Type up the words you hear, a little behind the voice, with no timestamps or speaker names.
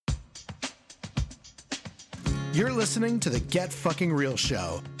You're listening to the Get Fucking Real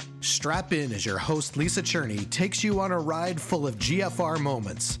Show. Strap in as your host Lisa Cherney takes you on a ride full of GFR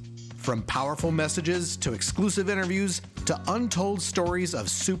moments. From powerful messages to exclusive interviews to untold stories of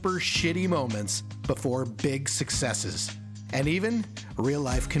super shitty moments before big successes. And even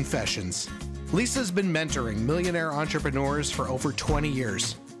real-life confessions. Lisa's been mentoring millionaire entrepreneurs for over 20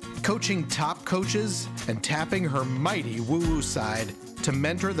 years, coaching top coaches and tapping her mighty woo-woo side to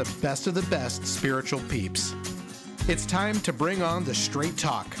mentor the best of the best spiritual peeps. It's time to bring on the straight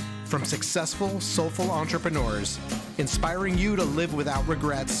talk from successful, soulful entrepreneurs, inspiring you to live without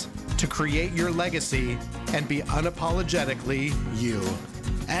regrets, to create your legacy, and be unapologetically you.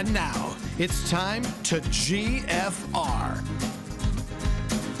 And now, it's time to GFR.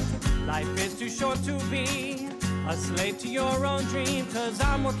 Life is too short to be a slave to your own dream, 'cause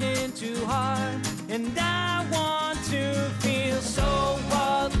I'm working too hard and I want to feel so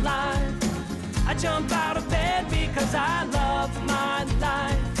alive. I jump out of bed because I love my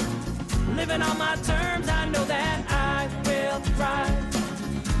life. Living on my terms, I know that I will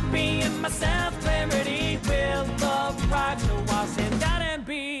thrive. Being myself, clarity will arrive. So I'll stand out and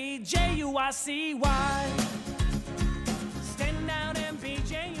be J-U-I-C-Y. Stand out and be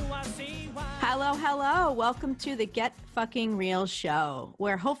J-U-I-C-Y. Hello. Welcome to the Get Fucking Real Show,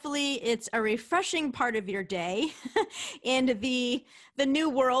 where hopefully it's a refreshing part of your day in the new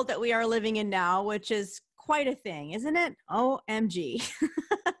world that we are living in now, which is quite a thing, isn't it? OMG.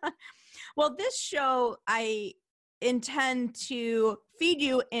 Well, this show, I intend to feed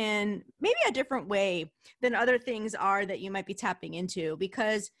you in maybe a different way than other things are that you might be tapping into,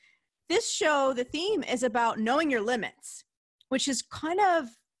 because this show, the theme is about knowing your limits, which is kind of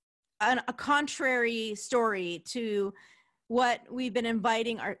a contrary story to what we've been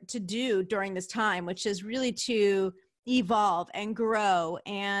inviting to do during this time, which is really to evolve and grow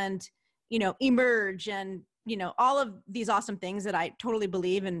and, emerge and, all of these awesome things that I totally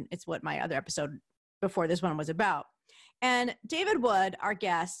believe. And it's what my other episode before this one was about. And David Wood, our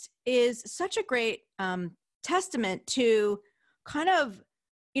guest, is such a great testament to kind of,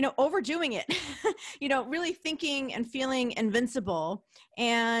 overdoing it, really thinking and feeling invincible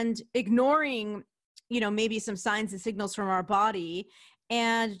and ignoring, maybe some signs and signals from our body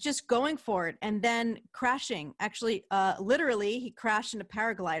and just going for it and then crashing. Actually, literally, he crashed in a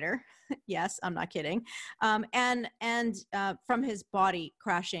paraglider. Yes, I'm not kidding. And from his body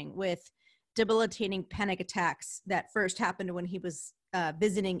crashing with debilitating panic attacks that first happened when he was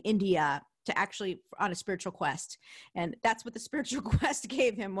visiting India to actually on a spiritual quest. And that's what the spiritual quest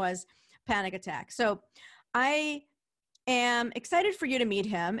gave him, was panic attack. So I am excited for you to meet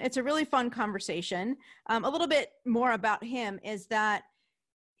him. It's a really fun conversation. A little bit more about him is that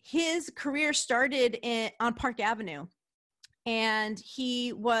his career started on Park Avenue, and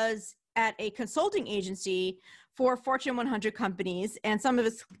he was at a consulting agency for Fortune 100 companies. And some of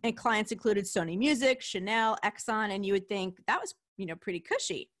his clients included Sony Music, Chanel, Exxon, and you would think that was, pretty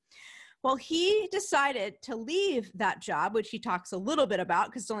cushy. Well, he decided to leave that job, which he talks a little bit about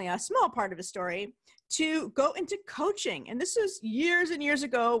because it's only a small part of his story, to go into coaching. And this was years and years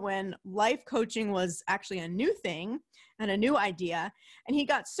ago when life coaching was actually a new thing and a new idea. And he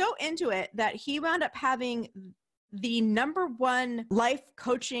got so into it that he wound up having the #1 life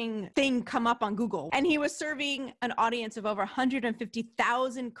coaching thing come up on Google. And he was serving an audience of over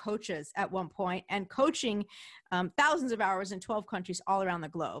 150,000 coaches at one point and coaching thousands of hours in 12 countries all around the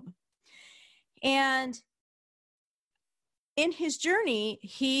globe. And in his journey,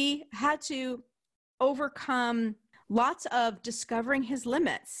 he had to overcome lots of discovering his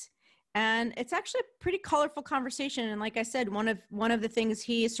limits. And it's actually a pretty colorful conversation. And like I said, one of the things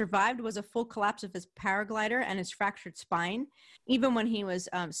he survived was a full collapse of his paraglider and his fractured spine. Even when he was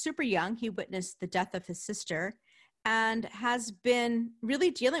super young, he witnessed the death of his sister and has been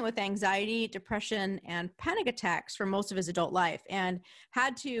really dealing with anxiety, depression, and panic attacks for most of his adult life, and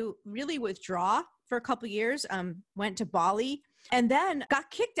had to really withdraw for a couple of years, went to Bali, and then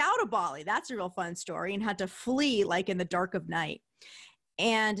got kicked out of Bali. That's a real fun story, and had to flee like in the dark of night.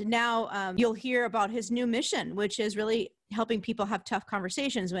 And now you'll hear about his new mission, which is really helping people have tough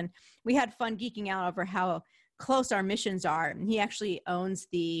conversations. When we had fun geeking out over how close our missions are. And he actually owns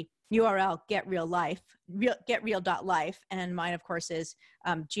the URL getreal.life. And mine, of course, is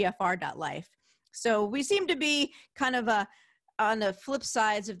gfr.life. So we seem to be kind of on the flip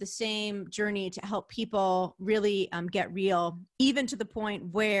sides of the same journey to help people really get real, even to the point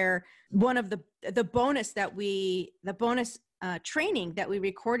where one of the bonus training that we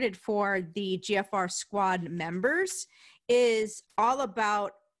recorded for the GFR squad members is all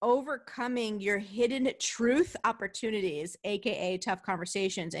about overcoming your hidden truth opportunities, aka tough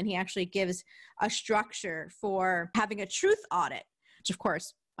conversations. And he actually gives a structure for having a truth audit, which of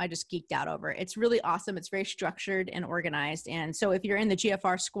course I just geeked out over. It's really awesome. It's very structured and organized. And so if you're in the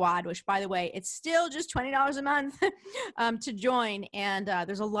GFR squad, which by the way, it's still just $20 a month to join. And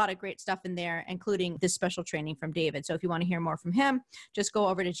there's a lot of great stuff in there, including this special training from David. So if you want to hear more from him, just go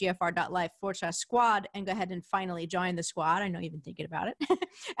over to gfr.life/squad and go ahead and finally join the squad. I know you've been thinking about it.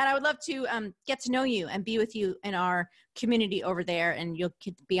 And I would love to get to know you and be with you in our community over there. And you'll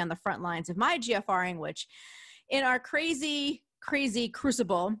be on the front lines of my GFRing, which in our crazy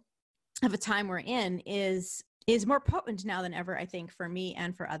crucible of a time we're in is more potent now than ever, I think, for me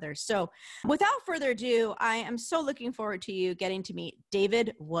and for others. So without further ado, I am so looking forward to you getting to meet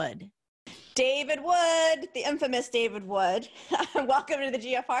David Wood. David Wood, the infamous David Wood. Welcome to the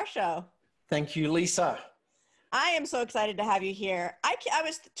GFR show. Thank you, Lisa. I am so excited to have you here. I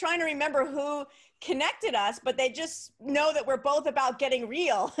was trying to remember who connected us, but they just know that we're both about getting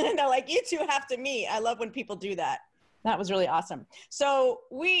real. And they're like, you two have to meet. I love when people do that. That was really awesome. So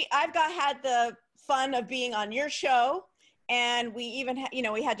I've had the fun of being on your show, and we even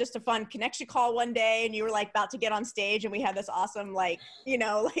we had just a fun connection call one day, and you were like about to get on stage, and we had this awesome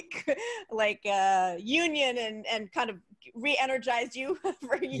union and kind of re-energized you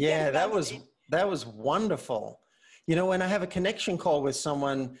for you. Yeah, that was wonderful. You know, when I have a connection call with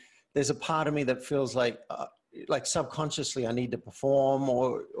someone, there's a part of me that feels like subconsciously I need to perform,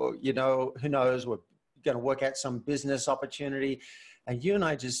 or who knows, we're going to work out some business opportunity. And you and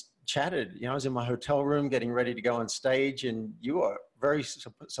I just chatted. I was in my hotel room getting ready to go on stage, and you were very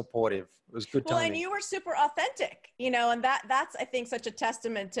supportive. It was good timing. Well, and you were super authentic, and that's, I think, such a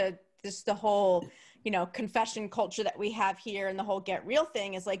testament to just the whole, confession culture that we have here, and the whole get real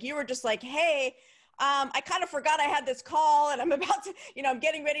thing is like, you were just like, hey, I kind of forgot I had this call, and I'm about to, I'm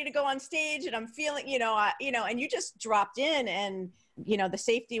getting ready to go on stage, and I'm feeling, and you just dropped in, and the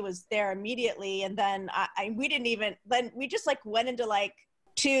safety was there immediately. And then we just went into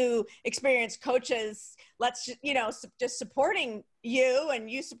two experienced coaches, just supporting you, and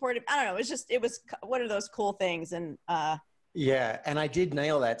you supported, I don't know. It was one of those cool things. And, yeah. And I did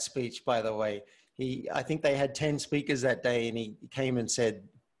nail that speech, by the way. I think they had 10 speakers that day, and he came and said,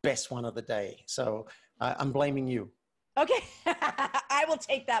 best one of the day. So I'm blaming you. Okay. I will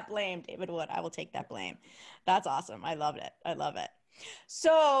take that blame, David Wood. I will take that blame. That's awesome. I loved it. I love it.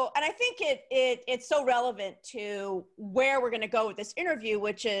 So, and I think it's so relevant to where we're going to go with this interview,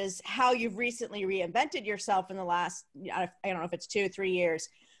 which is how you've recently reinvented yourself in the last, I don't know if it's 2 or 3 years.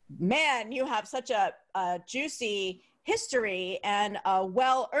 Man, you have such a juicy history and a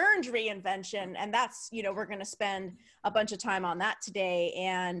well-earned reinvention. And that's, we're going to spend a bunch of time on that today.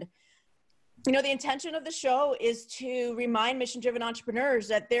 And, the intention of the show is to remind mission-driven entrepreneurs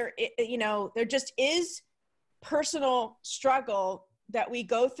that there just is personal struggle that we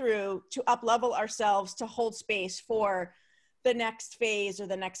go through to up-level ourselves, to hold space for the next phase or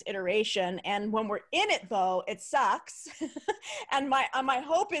the next iteration. And when we're in it, though, it sucks. And my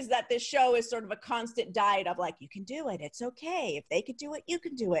hope is that this show is sort of a constant diet of you can do it. It's okay. If they could do it, you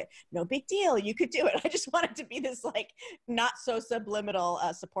can do it. No big deal. You could do it. I just want it to be this not so subliminal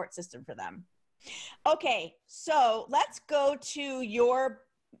support system for them. Okay. So let's go to your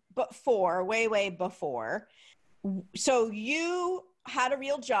before, way before. So you had a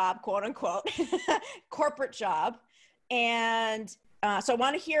real job, quote unquote, corporate job. And so I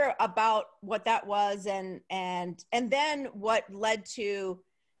want to hear about what that was and then what led to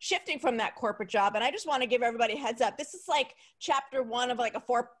shifting from that corporate job. And I just want to give everybody a heads up. This is chapter 1 of a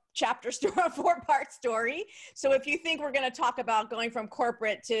 4-part story. So if you think we're going to talk about going from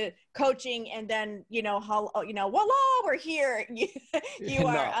corporate to coaching and then, voila, we're here, you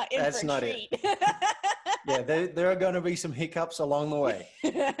are in that's for a not treat. It. Yeah, there are going to be some hiccups along the way.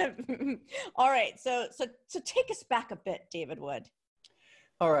 All right. So take us back a bit, David Wood.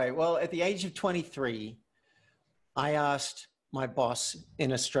 All right. Well, at the age of 23, I asked my boss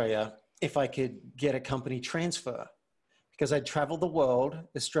in Australia if I could get a company transfer, because I'd traveled the world.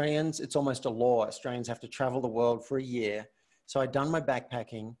 Australians, it's almost a law. Australians have to travel the world for a year. So I'd done my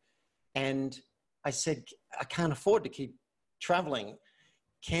backpacking, and I said, I can't afford to keep traveling.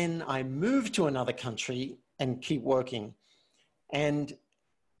 Can I move to another country and keep working? And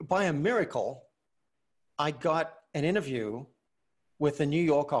by a miracle, I got an interview with the New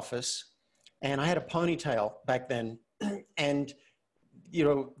York office, and I had a ponytail back then. And,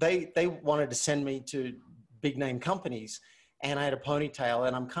 they wanted to send me to big name companies, and I had a ponytail,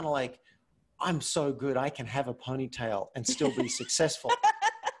 and I'm kind of like, I'm so good. I can have a ponytail and still be successful.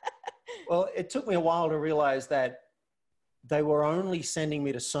 Well, it took me a while to realize that they were only sending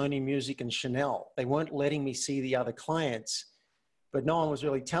me to Sony Music and Chanel. They weren't letting me see the other clients, but no one was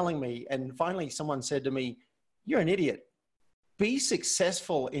really telling me. And finally, someone said to me, "You're an idiot. Be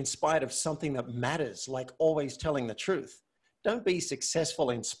successful in spite of something that matters, like always telling the truth. Don't be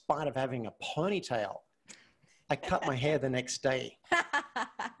successful in spite of having a ponytail." I cut my hair the next day.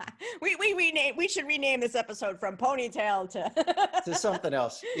 We should rename this episode from ponytail to something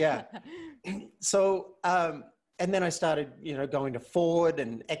else. Yeah. So, and then I started, going to Ford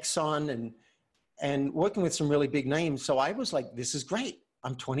and Exxon and working with some really big names. So I was like, this is great.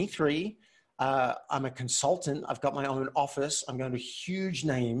 I'm 23. I'm a consultant. I've got my own office. I'm going to huge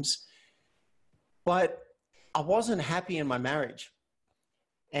names, but I wasn't happy in my marriage.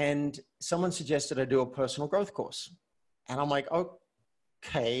 And someone suggested I do a personal growth course. And I'm like,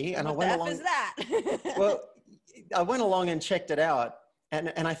 okay. And what I went the along. F is that? Well, I went along and checked it out.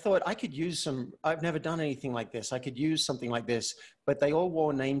 And I thought I could use I've never done anything like this. I could use something like this, but they all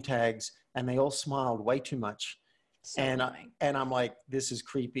wore name tags and they all smiled way too much. So and I'm like, this is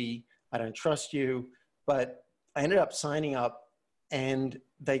creepy. I don't trust you. But I ended up signing up and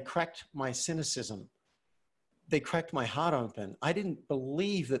they cracked my cynicism. They cracked my heart open. I didn't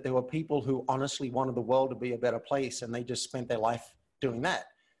believe that there were people who honestly wanted the world to be a better place and they just spent their life doing that.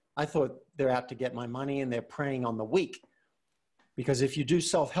 I thought they're out to get my money and they're preying on the weak. Because if you do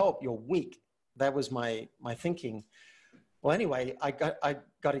self-help, you're weak. That was my thinking. Well, anyway, I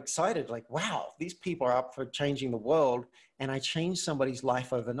got excited, like, wow, these people are up for changing the world. And I changed somebody's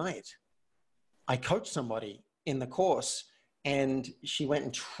life overnight. I coached somebody in the course and she went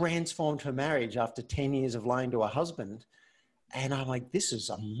and transformed her marriage after 10 years of lying to her husband. And I'm like, this is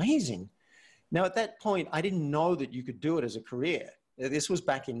amazing. Now, at that point, I didn't know that you could do it as a career. This was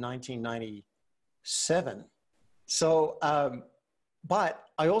back in 1997. So, but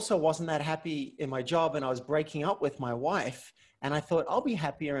I also wasn't that happy in my job and I was breaking up with my wife. And I thought, I'll be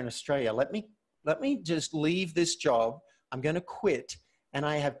happier in Australia. Let me just leave this job. I'm going to quit. And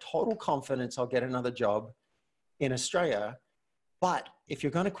I have total confidence I'll get another job in Australia. But if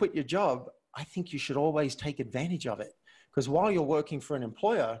you're going to quit your job, I think you should always take advantage of it. Because while you're working for an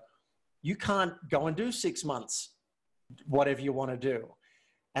employer, you can't go and do 6 months, whatever you want to do.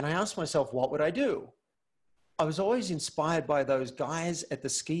 And I asked myself, what would I do? I was always inspired by those guys at the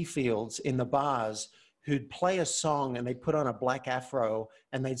ski fields in the bars who'd play a song and they'd put on a black afro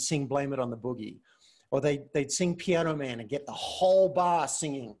and they'd sing Blame It on the Boogie. Or they'd sing Piano Man and get the whole bar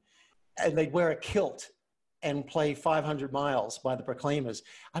singing. And they'd wear a kilt and play 500 Miles by the Proclaimers.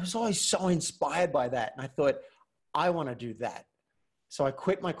 I was always so inspired by that. And I thought, I want to do that. So I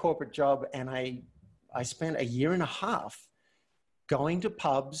quit my corporate job and I spent a year and a half going to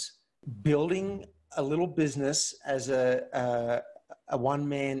pubs, building a little business as a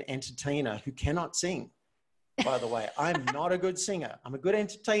one-man entertainer who cannot sing, by the way. I'm not a good singer. I'm a good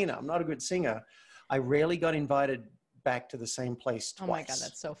entertainer. I'm not a good singer. I rarely got invited back to the same place twice. Oh my God,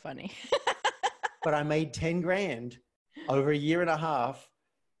 that's so funny. But I made 10 grand over a year and a half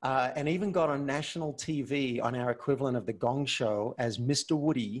and even got on national TV on our equivalent of the Gong Show as Mr.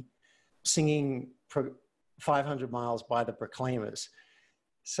 Woody singing 500 Miles by the Proclaimers.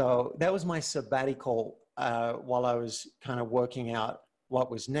 So that was my sabbatical while I was kind of working out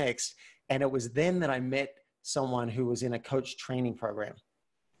what was next. And it was then that I met someone who was in a coach training program.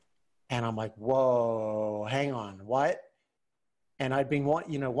 And I'm like, whoa, hang on, what? And I'd been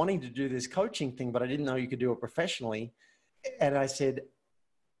wanting to do this coaching thing, but I didn't know you could do it professionally. And I said,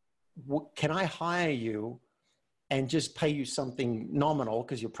 can I hire you and just pay you something nominal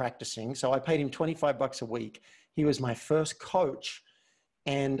because you're practicing? So I paid him $25 a week. He was my first coach.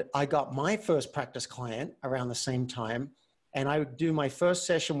 And I got my first practice client around the same time. And I would do my first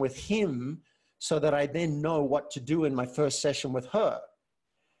session with him so that I then know what to do in my first session with her.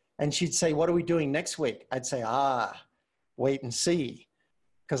 And she'd say, what are we doing next week? I'd say, wait and see.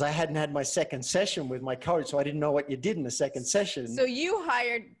 Because I hadn't had my second session with my coach, so I didn't know what you did in the second session. So you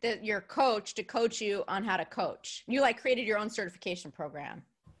hired your coach to coach you on how to coach. You created your own certification program.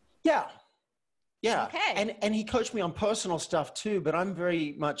 Yeah. Yeah. Okay. And he coached me on personal stuff too, but I'm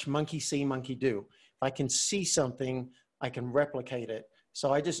very much monkey see, monkey do. If I can see something, I can replicate it.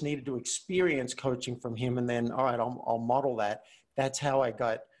 So I just needed to experience coaching from him. And then, all right, I'll model that. That's how I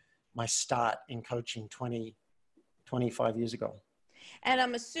got my start in coaching 25 years ago. And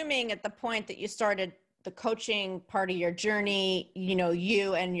I'm assuming at the point that you started the coaching part of your journey,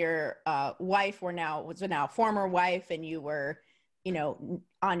 you and your wife was now former wife, and you were,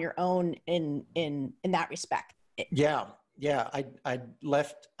 on your own in that respect. Yeah. I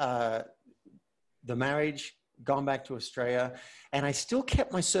left the marriage, gone back to Australia, and I still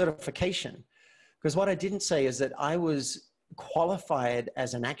kept my certification, because what I didn't say is that I was qualified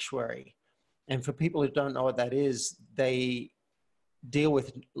as an actuary. And for people who don't know what that is, they deal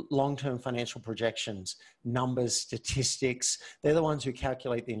with long-term financial projections, numbers, statistics. They're the ones who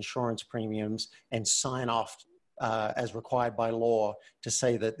calculate the insurance premiums and sign off as required by law to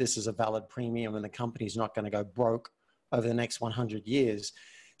say that this is a valid premium and the company's not going to go broke over the next 100 years.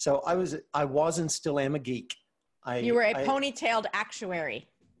 So I was and still am a geek. You were a ponytailed actuary.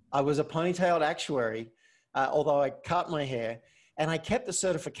 I was a ponytailed actuary, although I cut my hair. And I kept the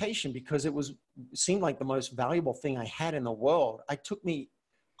certification because it seemed like the most valuable thing I had in the world.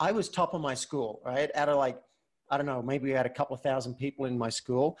 I was top of my school, right? Out of like, I don't know, maybe we had a couple of thousand people in my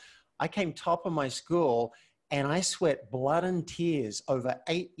school. I came top of my school and I sweat blood and tears over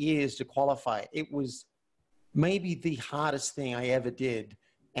 8 years to qualify. It was maybe the hardest thing I ever did.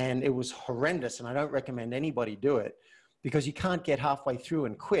 And it was horrendous. And I don't recommend anybody do it because you can't get halfway through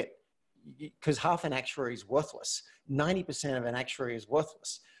and quit, because half an actuary is worthless. 90% of an actuary is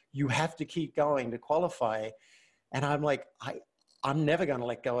worthless. You have to keep going to qualify. And I'm like, I'm never going to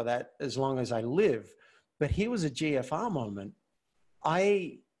let go of that as long as I live. But here was a GFR moment.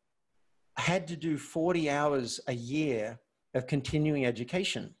 I had to do 40 hours a year of continuing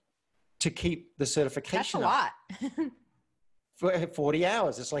education to keep the certification. That's a lot. For 40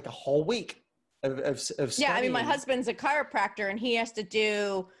 hours. It's like a whole week of studying. Yeah, I mean, my husband's a chiropractor and he has to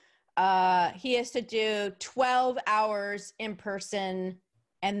do 12 hours in person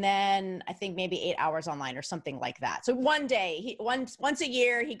and then I think maybe 8 hours online or something like that. So one day, once a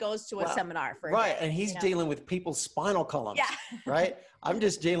year, he goes to a seminar for a right, day, and he's dealing with people's spinal columns. Yeah. Right? I'm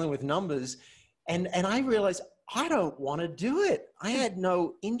just dealing with numbers. And I realized I don't want to do it. I had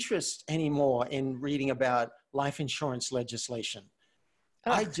no interest anymore in reading about life insurance legislation.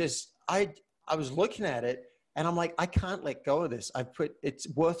 Ugh. I was looking at it and I'm like, I can't let go of this. It's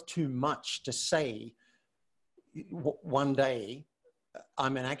worth too much to say one day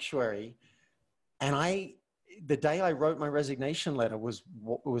I'm an actuary. And the day I wrote my resignation letter was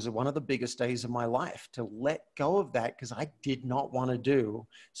one of the biggest days of my life, to let go of that because I did not want to do.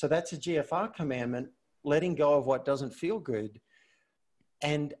 So that's a GFR commandment, letting go of what doesn't feel good.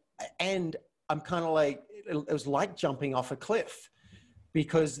 And I'm kind of like, it was like jumping off a cliff,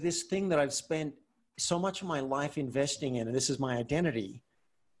 because this thing that I've spent so much of my life investing in, and this is my identity,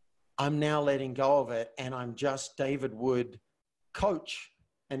 I'm now letting go of it. And I'm just David Wood, coach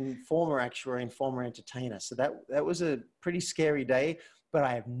and former actuary and former entertainer. So that was a pretty scary day, but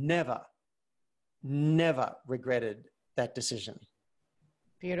I have never regretted that decision.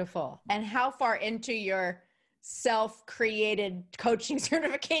 Beautiful. And how far into your self-created coaching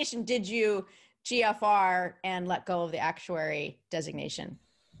certification did you GFR and let go of the actuary designation?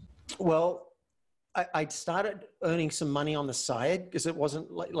 Well, I started earning some money on the side because it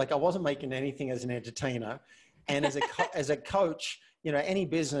wasn't like I wasn't making anything as an entertainer. And as a coach, you know, any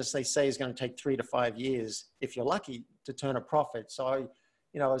business they say is going to take 3 to 5 years, if you're lucky, to turn a profit. So I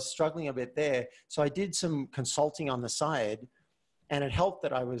was struggling a bit there. So I did some consulting on the side, and it helped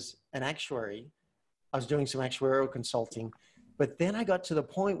that I was an actuary. I was doing some actuarial consulting, but then I got to the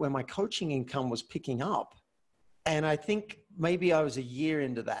point where my coaching income was picking up. And I think maybe I was a year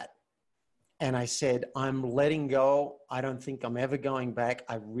into that. And I said, I'm letting go. I don't think I'm ever going back.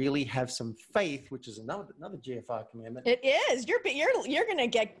 I really have some faith, which is another GFR commandment. It is. You're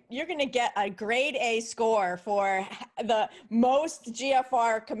gonna get a grade A score for the most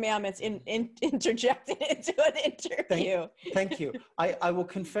GFR commandments interjected into an interview. Thank you. I will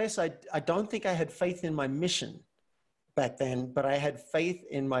confess, I don't think I had faith in my mission back then, but I had faith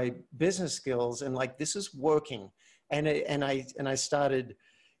in my business skills and like, this is working. And I started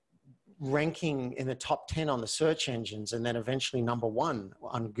ranking in the top 10 on the search engines, and then eventually number 1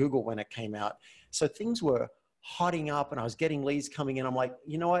 on Google when it came out. So things were hotting up and I was getting leads coming in. I'm like,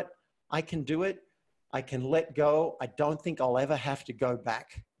 you know what? I can do it. I can let go. I don't think I'll ever have to go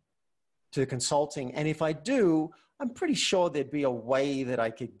back to consulting. And if I do, I'm pretty sure there'd be a way that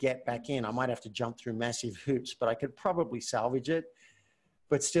I could get back in. I might have to jump through massive hoops, but I could probably salvage it.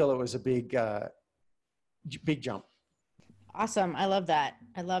 But still, it was a big jump. Awesome. I love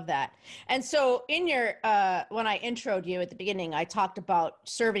that. And so in your, when I introed you at the beginning, I talked about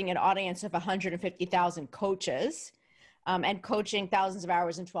serving an audience of 150,000 coaches and coaching thousands of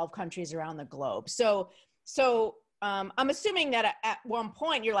hours in 12 countries around the globe. So I'm assuming that at one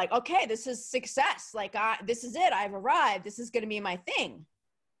point you're like, okay, this is success. Like, this is it. I've arrived. This is going to be my thing.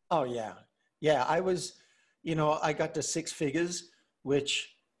 Oh yeah. Yeah. I was, I got to 6 figures,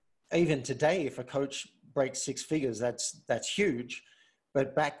 which even today, if a coach breaks 6 figures, that's huge.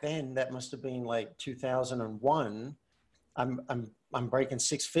 But back then that must have been like 2001. I'm breaking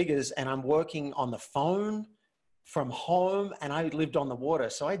 6 figures and I'm working on the phone from home, and I lived on the water.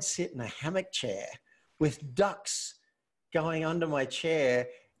 So I'd sit in a hammock chair with ducks going under my chair,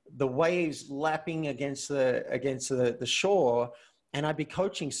 the waves lapping against the shore. And I'd be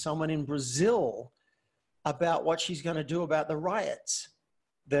coaching someone in Brazil about what she's going to do about the riots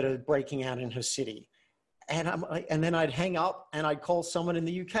that are breaking out in her city. And then I'd hang up and I'd call someone in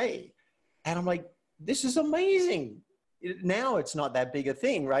the UK. And I'm like, this is amazing. Now it's not that big a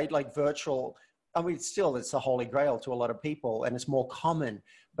thing, right? Like virtual, I mean, still it's the holy grail to a lot of people and it's more common.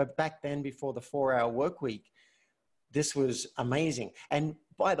 But back then, before the 4-hour work week, this was amazing. And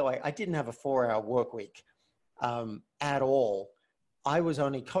by the way, I didn't have a 4-hour work week at all. I was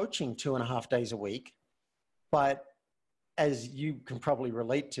only coaching 2.5 days a week. But as you can probably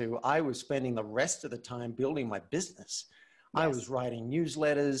relate to, I was spending the rest of the time building my business. Yes. I was writing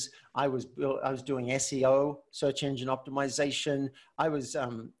newsletters. I was doing SEO, search engine optimization. I was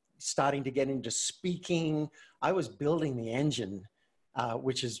starting to get into speaking. I was building the engine,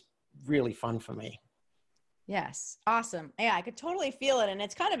 which is really fun for me. Yes. Awesome. Yeah, I could totally feel it. And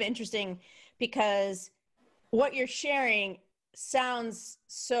it's kind of interesting because what you're sharing sounds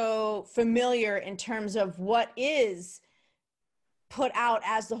so familiar in terms of what is put out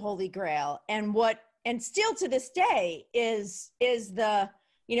as the Holy Grail and still to this day is the,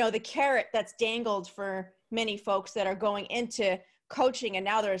 the carrot that's dangled for many folks that are going into coaching. And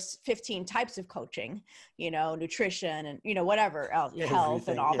now there's 15 types of coaching, nutrition and, whatever else, health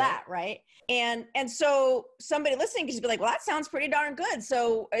and all that. Right. And so somebody listening could just be like, well, that sounds pretty darn good.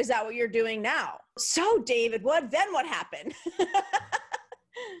 So is that what you're doing now? So David, what happened?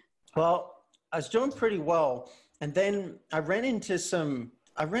 Well, I was doing pretty well. And then I ran into some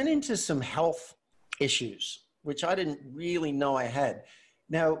health issues, which I didn't really know I had.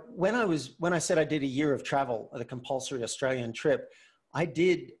 Now, when I said I did a year of travel, the compulsory Australian trip, I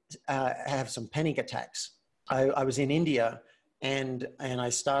did have some panic attacks. I was in India and I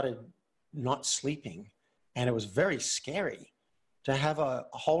started not sleeping, and it was very scary to have a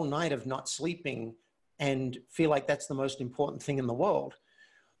whole night of not sleeping and feel like that's the most important thing in the world.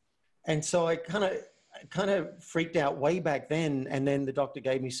 And so I kind of freaked out way back then. And then the doctor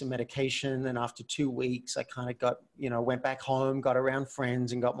gave me some medication. And after 2 weeks, I kind of got, went back home, got around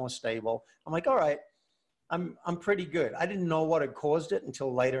friends and got more stable. I'm like, all right, I'm pretty good. I didn't know what had caused it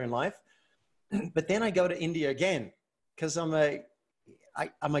until later in life. But then I go to India again because I'm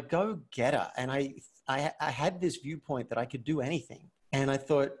a go-getter. And I had this viewpoint that I could do anything. And I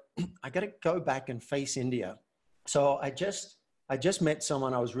thought, I got to go back and face India. So I just met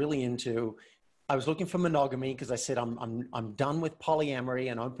someone I was really into. I was looking for monogamy because I said, I'm done with polyamory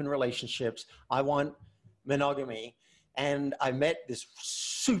and open relationships. I want monogamy. And I met this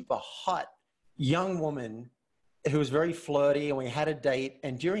super hot young woman who was very flirty, and we had a date.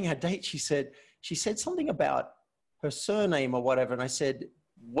 And during our date, she said something about her surname or whatever. And I said,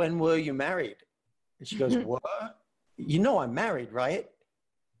 when were you married? And she goes, were? I'm married, right?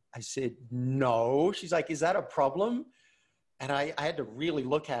 I said, no. She's like, is that a problem? And I had to really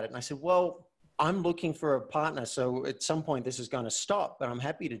look at it. And I said, well, I'm looking for a partner. So at some point this is going to stop, but I'm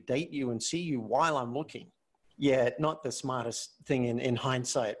happy to date you and see you while I'm looking. Yeah, not the smartest thing in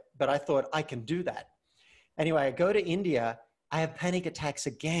hindsight, but I thought I can do that. Anyway, I go to India. I have panic attacks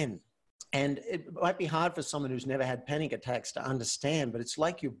again. And it might be hard for someone who's never had panic attacks to understand, but it's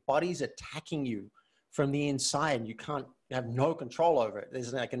like your body's attacking you from the inside and you have no control over it.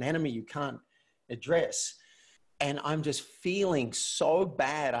 There's like an enemy you can't address. And I'm just feeling so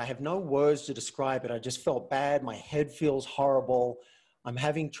bad. I have no words to describe it. I just felt bad. My head feels horrible. I'm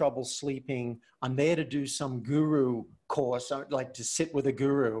having trouble sleeping. I'm there to do some guru course. I'd like to sit with a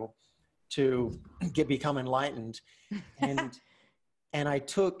guru to become enlightened. And I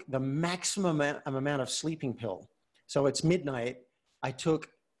took the maximum amount of sleeping pill. So it's midnight. I took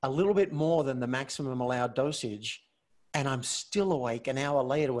a little bit more than the maximum allowed dosage, and I'm still awake an hour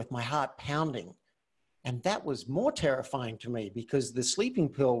later with my heart pounding. And that was more terrifying to me because the sleeping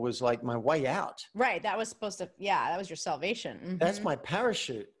pill was like my way out. Right. That was that was your salvation. Mm-hmm. That's my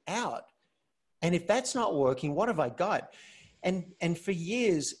parachute out. And if that's not working, what have I got? And for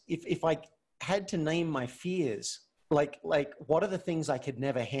years, if I had to name my fears, like what are the things I could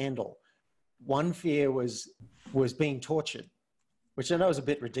never handle? One fear was being tortured, which I know is a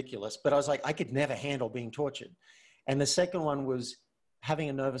bit ridiculous, but I was like, I could never handle being tortured. And the second one was having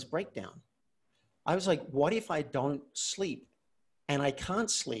a nervous breakdown. I was like, what if I don't sleep and I can't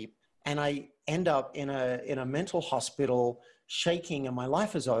sleep and I end up in a mental hospital shaking and my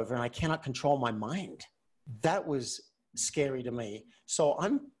life is over and I cannot control my mind? That was scary to me. So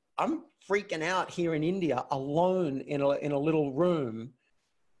I'm freaking out here in India alone in a little room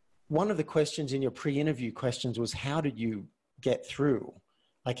one of the questions in your pre-interview questions was, how did you get through?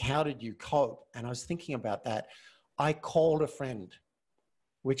 Like, how did you cope? And I was thinking about that. I called a friend,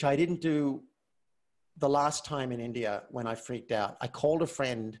 which I didn't do the last time in India when I freaked out. I called a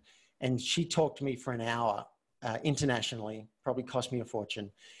friend and she talked to me for an hour internationally, probably cost me a fortune.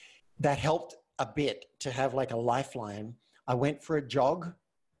 That helped a bit to have like a lifeline. I went for a jog,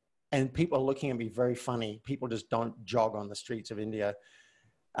 and people are looking at me very funny. People just don't jog on the streets of India.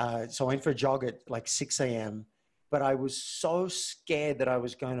 So I went for a jog at like 6 a.m., but I was so scared that I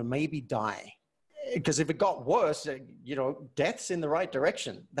was going to maybe die. Because if it got worse, you know, death's in the right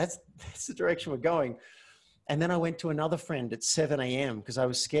direction. That's the direction we're going. And then I went to another friend at 7 a.m. because I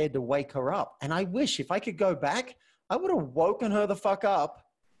was scared to wake her up. And I wish if I could go back, I would have woken her the fuck up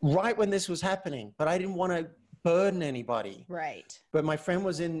right when this was happening. But I didn't want to burden anybody. Right. But my friend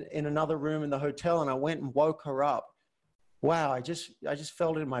was in another room in the hotel, and I went and woke her up. Wow, I just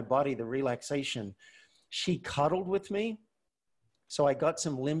felt it in my body, the relaxation. She cuddled with me. So I got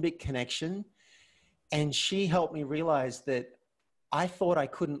some limbic connection. And she helped me realize that I thought I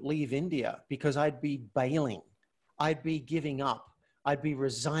couldn't leave India because I'd be bailing. I'd be giving up. I'd be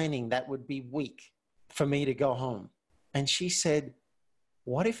resigning. That would be weak for me to go home. And she said,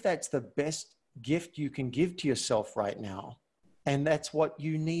 what if that's the best gift you can give to yourself right now? And that's what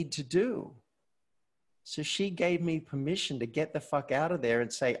you need to do. So she gave me permission to get the fuck out of there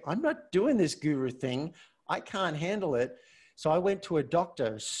and say, I'm not doing this guru thing. I can't handle it. So I went to a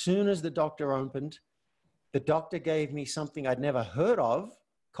doctor. As soon as the doctor opened, the doctor gave me something I'd never heard of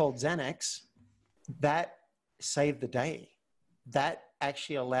called Xanax. That saved the day. That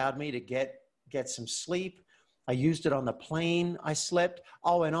actually allowed me to get some sleep. I used it on the plane. I slept.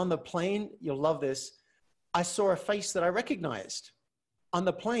 Oh, and on the plane, you'll love this, I saw a face that I recognized. On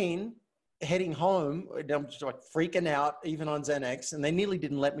the plane, heading home, I'm just like freaking out, even on Xanax, and they nearly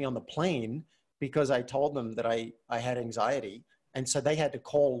didn't let me on the plane because I told them that I had anxiety. And so they had to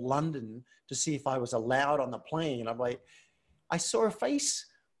call London to see if I was allowed on the plane. I'm like, I saw a face.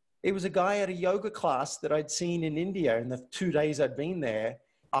 It was a guy at a yoga class that I'd seen in India in the 2 days I'd been there.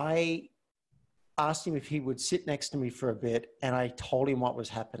 I asked him if he would sit next to me for a bit, and I told him what was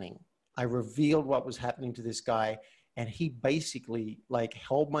happening. I revealed what was happening to this guy, and he basically like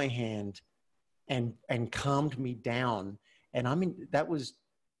held my hand and calmed me down. And that was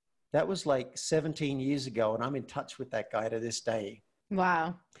like 17 years ago, and I'm in touch with that guy to this day.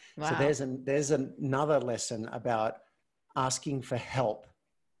 Wow. So there's another lesson about asking for help.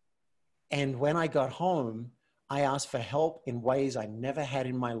 And when I got home, I asked for help in ways I never had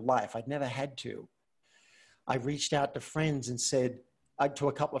in my life. I'd never had to. I reached out to friends and said, to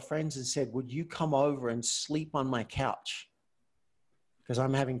a couple of friends and said, would you come over and sleep on my couch? Because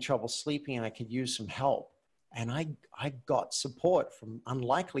I'm having trouble sleeping and I could use some help. And I got support from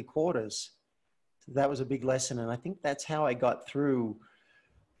unlikely quarters. So that was a big lesson. And I think that's how I got through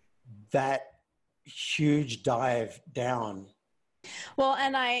that huge dive down. Well,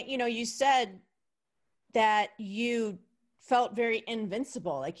 and you said that you felt very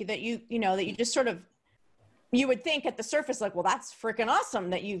invincible, like that you just sort of, you would think at the surface, like, well, that's freaking awesome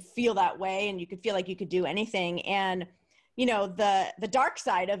that you feel that way and you could feel like you could do anything. And the dark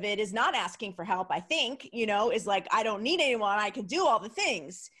side of it is not asking for help, I think, is like, I don't need anyone. I can do all the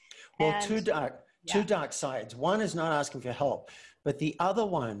things. Well, two dark sides. One is not asking for help, but the other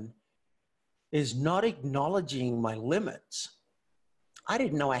one is not acknowledging my limits. I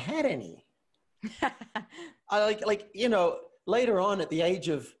didn't know I had any. Later on at the age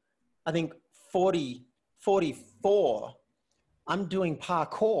of, I think 44, I'm doing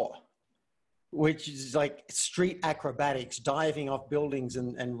parkour, which is like street acrobatics, diving off buildings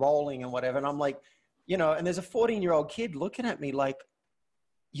and rolling and whatever. And I'm like, and there's a 14-year-old kid looking at me like,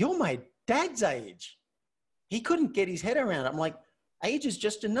 you're my dad's age. He couldn't get his head around it. I'm like, age is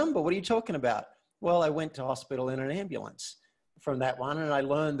just a number. What are you talking about? Well, I went to hospital in an ambulance from that one, and I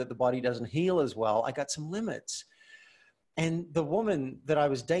learned that the body doesn't heal as well. I got some limits. And the woman that I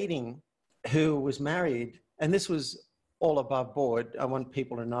was dating who was married, and this was all above board. I want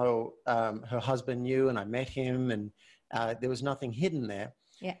people to know her husband knew, and I met him, and there was nothing hidden there.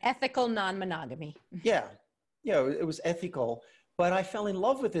 Yeah, ethical non-monogamy. Yeah, it was ethical. But I fell in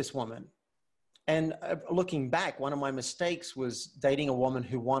love with this woman. And looking back, one of my mistakes was dating a woman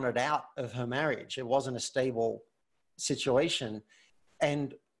who wanted out of her marriage. It wasn't a stable situation.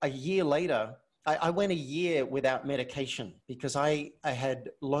 And a year later, I went a year without medication because I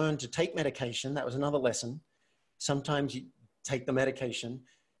had learned to take medication. That was another lesson. Sometimes you take the medication.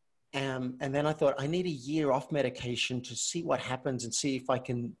 And then I thought, I need a year off medication to see what happens and see if I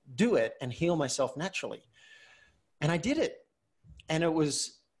can do it and heal myself naturally. And I did it. And it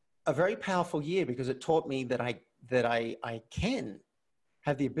was a very powerful year because it taught me that I can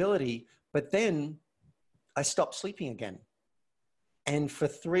have the ability, but then I stopped sleeping again. And for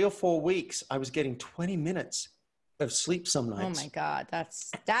 3 or 4 weeks, I was getting 20 minutes of sleep some nights. Oh my God.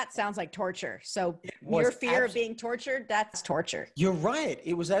 That sounds like torture. So your fear of being tortured, that's torture. You're right.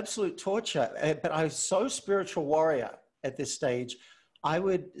 It was absolute torture. But I was so spiritual warrior at this stage.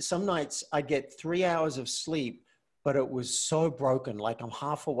 Some nights I'd get 3 hours of sleep, but it was so broken. Like I'm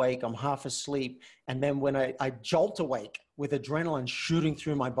half awake, I'm half asleep. And then when I jolt awake with adrenaline shooting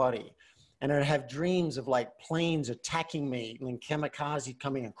through my body, and I'd have dreams of like planes attacking me and kamikaze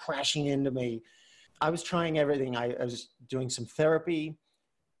coming and crashing into me. I was trying everything. I was doing some therapy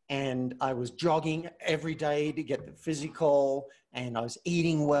and I was jogging every day to get the physical, and I was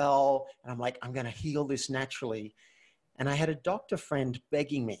eating well. And I'm like, I'm going to heal this naturally. And I had a doctor friend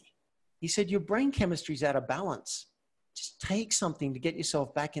begging me. He said, your brain chemistry's out of balance. Just take something to get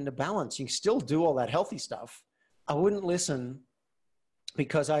yourself back into balance. You can still do all that healthy stuff. I wouldn't listen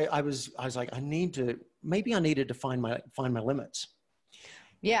because I was like, maybe I needed to find my limits.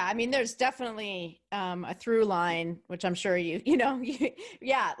 Yeah. I mean, there's definitely a through line, which I'm sure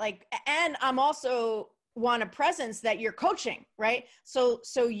yeah. Like, and I'm also want a presence that you're coaching, right? So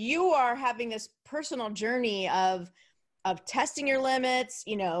you are having this personal journey of testing your limits,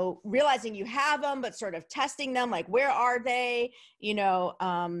 realizing you have them, but sort of testing them, like, where are they,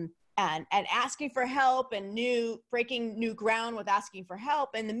 and asking for help and breaking new ground with asking for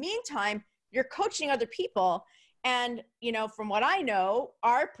help. In the meantime, you're coaching other people. And, from what I know,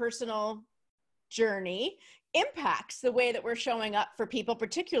 our personal journey impacts the way that we're showing up for people,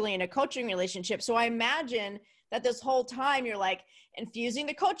 particularly in a coaching relationship. So I imagine that this whole time you're like infusing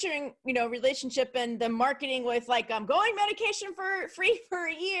the coaching, relationship and the marketing with like, I'm going medication for free for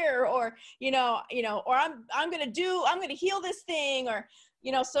a year, or, or I'm going to heal this thing, or,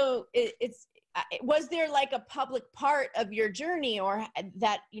 so was there like a public part of your journey, or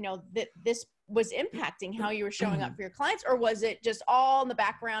that, that this was impacting how you were showing up for your clients, or was it just all in the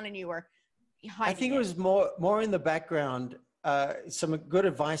background and you were hiding? I think it was more in the background. Some good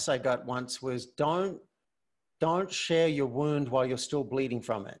advice I got once was don't share your wound while you're still bleeding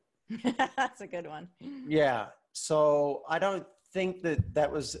from it. That's a good one. Yeah. So I don't think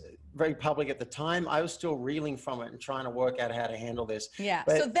that was very public at the time. I was still reeling from it and trying to work out how to handle this. Yeah.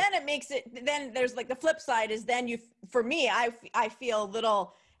 But, so then there's like the flip side is then for me, I feel a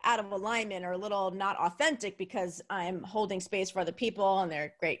little out of alignment or a little not authentic because I'm holding space for other people and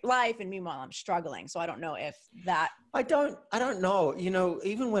their great life. And meanwhile, I'm struggling. So I don't know if that. I don't know.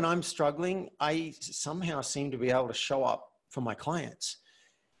 Even when I'm struggling, I somehow seem to be able to show up for my clients.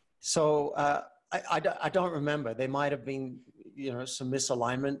 So I don't remember. There might have been, some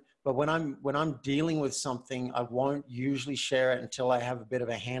misalignment, but when I'm dealing with something, I won't usually share it until I have a bit of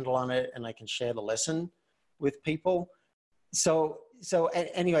a handle on it and I can share the lesson with people. So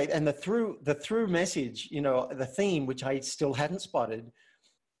anyway, and the through message, the theme, which I still hadn't spotted,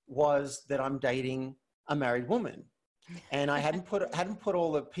 was that I'm dating a married woman, and I hadn't put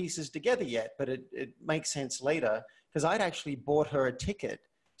all the pieces together yet, but it makes sense later because I'd actually bought her a ticket.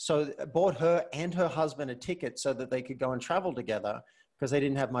 So I bought her and her husband a ticket so that they could go and travel together because they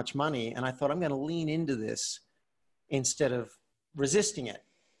didn't have much money. And I thought, I'm going to lean into this instead of resisting it.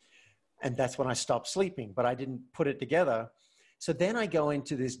 And that's when I stopped sleeping, but I didn't put it together. So then I go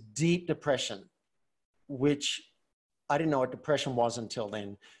into this deep depression, which I didn't know what depression was until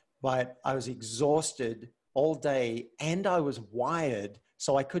then, but I was exhausted all day and I was wired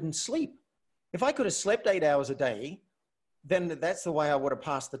so I couldn't sleep. If I could have slept 8 hours a day, then that's the way I would have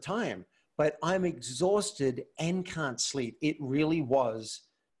passed the time. But I'm exhausted and can't sleep. It really was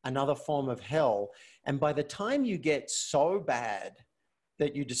another form of hell. And by the time you get so bad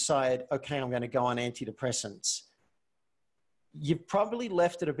that you decide, okay, I'm going to go on antidepressants, you've probably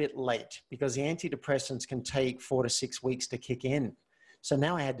left it a bit late because the antidepressants can take 4 to 6 weeks to kick in. So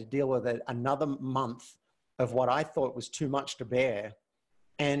now I had to deal with another month of what I thought was too much to bear.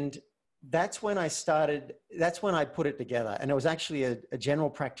 And that's when I put it together. And it was actually a general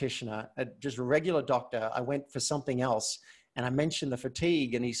practitioner, just a regular doctor. I went for something else and I mentioned the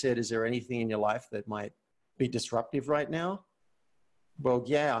fatigue and he said, is there anything in your life that might be disruptive right now? Well,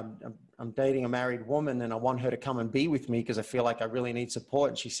 yeah, I'm dating a married woman and I want her to come and be with me because I feel like I really need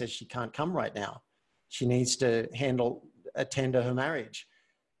support. And she says she can't come right now. She needs to attend to her marriage.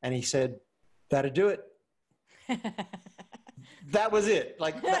 And he said, that'll do it. That was it.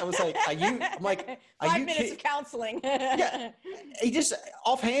 Like, that was like, I'm like, 5 minutes of counseling. Yeah. He just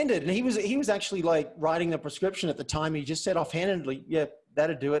offhanded. And he was actually like writing the prescription at the time. He just said offhandedly, yeah,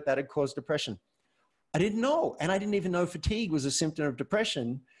 that'll do it. That'd cause depression. I didn't know. And I didn't even know fatigue was a symptom of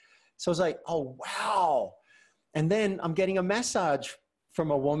depression. So I was like, oh, wow. And then I'm getting a massage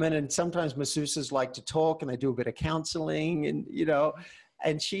from a woman, and sometimes masseuses like to talk and they do a bit of counseling, and, you know,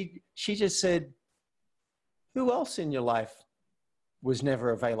 and she just said, who else in your life was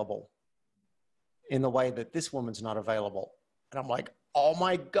never available in the way that this woman's not available? And I'm like, oh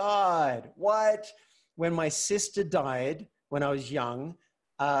my God, what? When my sister died when I was young,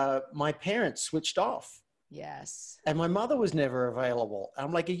 my parents switched off. Yes. And my mother was never available.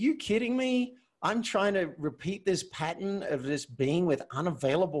 I'm like, are you kidding me? I'm trying to repeat this pattern of this being with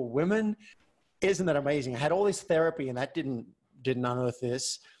unavailable women. Isn't that amazing? I had all this therapy and that didn't unearth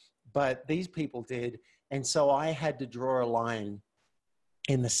this, but these people did. And so I had to draw a line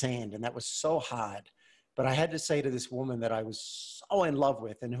in the sand, and that was so hard. But I had to say to this woman that I was so in love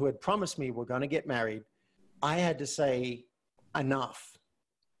with and who had promised me we're going to get married, I had to say enough.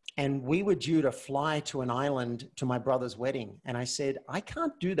 And we were due to fly to an island to my brother's wedding. And I said, I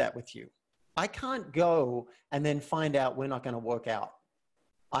can't do that with you. I can't go and then find out we're not going to work out.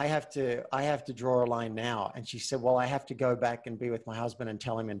 I have to draw a line now. And she said, well, I have to go back and be with my husband and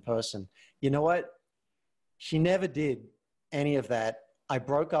tell him in person. You know what? She never did any of that. I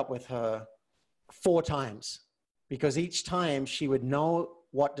broke up with her 4 times because each time she would know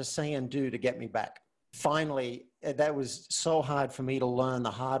what to say and do to get me back. Finally, that was so hard for me to learn the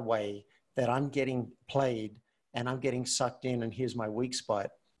hard way that I'm getting played and I'm getting sucked in, and here's my weak spot.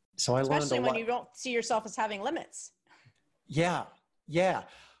 So I learned a lot. Especially when you don't see yourself as having limits. Yeah.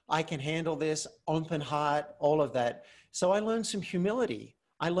 I can handle this, open heart, all of that. So I learned some humility.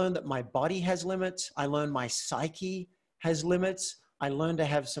 I learned that my body has limits. I learned my psyche has limits. I learned to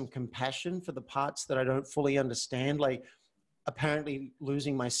have some compassion for the parts that I don't fully understand. Like apparently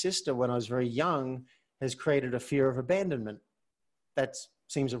losing my sister when I was very young has created a fear of abandonment. That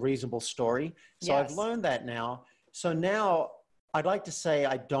seems a reasonable story. So yes. I've learned that now. So now I'd like to say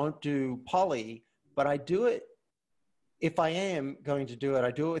I don't do poly, but I do it. If I am going to do it,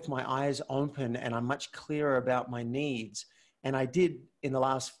 I do it with my eyes open and I'm much clearer about my needs. And I did in the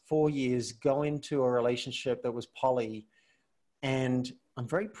last 4 years go into a relationship that was poly, and I'm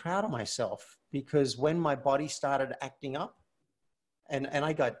very proud of myself because when my body started acting up and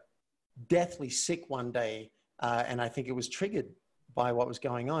I got deathly sick one day, and I think it was triggered by what was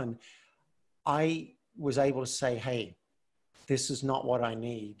going on, I was able to say, hey, this is not what I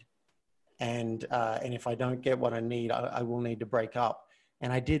need. And if I don't get what I need, I will need to break up.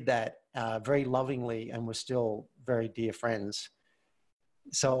 And I did that very lovingly, and we're still very dear friends.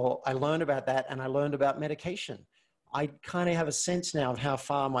 So I learned about that, and I learned about medication. I kind of have a sense now of how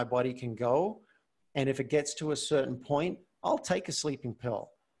far my body can go. And if it gets to a certain point, I'll take a sleeping pill.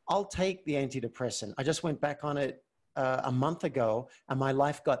 I'll take the antidepressant. I just went back on it a month ago, and my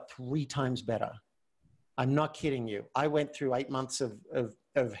life got 3 times better. I'm not kidding you. I went through 8 months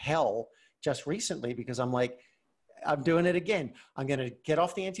of hell just recently because I'm like, I'm doing it again. I'm going to get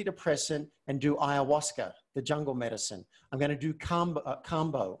off the antidepressant and do ayahuasca, the jungle medicine. I'm going to do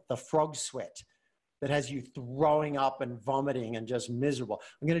kambo, the frog sweat that has you throwing up and vomiting and just miserable.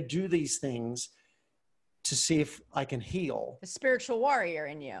 I'm going to do these things to see if I can heal. The spiritual warrior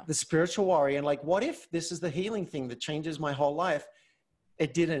in you. The spiritual warrior. And like, what if this is the healing thing that changes my whole life?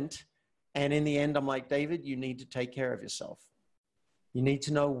 It didn't. And in the end, I'm like, David, you need to take care of yourself. You need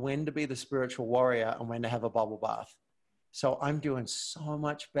to know when to be the spiritual warrior and when to have a bubble bath. So I'm doing so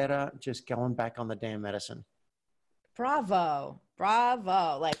much better just going back on the damn medicine. Bravo.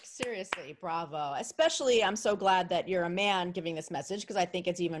 Bravo. Like seriously, bravo. Especially, I'm so glad that you're a man giving this message because I think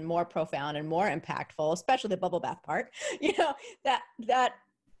it's even more profound and more impactful, especially the bubble bath part. You know, that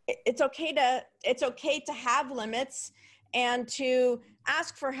it's okay to have limits and to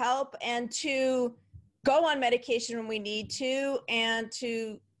ask for help and to go on medication when we need to, and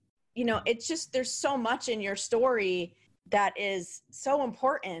to, you know, it's just, there's so much in your story that is so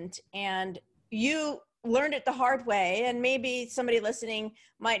important, and you learned it the hard way. And maybe somebody listening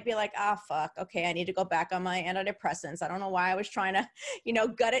might be like, fuck, okay, I need to go back on my antidepressants. I don't know why I was trying to, you know,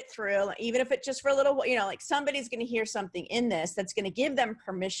 gut it through, even if it's just for a little, you know, like somebody's going to hear something in this that's going to give them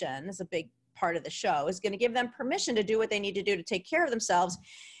permission, is a big part of the show, is going to give them permission to do what they need to do to take care of themselves.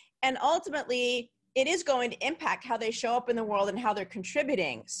 And ultimately, it is going to impact how they show up in the world and how they're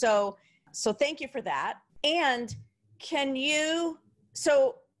contributing. So thank you for that. And can you,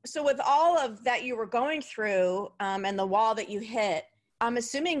 so with all of that you were going through and the wall that you hit, I'm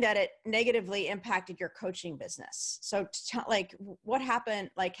assuming that it negatively impacted your coaching business. So like what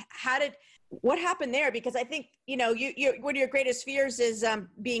happened, like what happened there? Because I think, you know, you one of your greatest fears is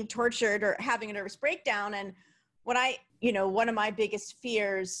being tortured or having a nervous breakdown. And one of my biggest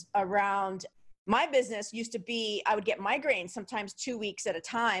fears around my business used to be, I would get migraines sometimes 2 weeks at a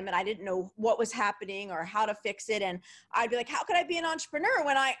time, and I didn't know what was happening or how to fix it. And I'd be like, how could I be an entrepreneur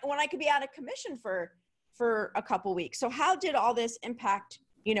when I could be out of commission for a couple weeks? So how did all this impact,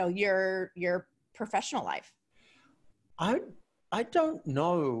 your professional life? I don't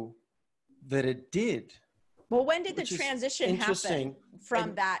know that it did. Well, when did the transition happen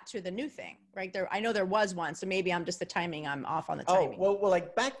from that to the new thing? Right there, I know there was one, so maybe I'm off on the timing. Oh, well,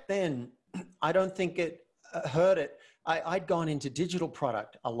 like back then, I don't think it hurt it. I'd gone into digital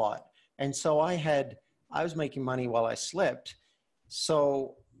product a lot. And so I was making money while I slept.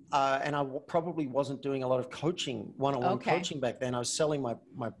 So, and I probably wasn't doing a lot of coaching, one-on-one coaching back then. I was selling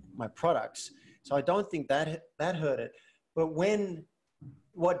my products. So I don't think that hurt it. But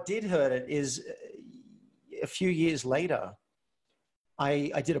what did hurt it is a few years later,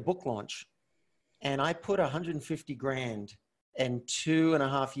 I did a book launch, and I put 150 grand and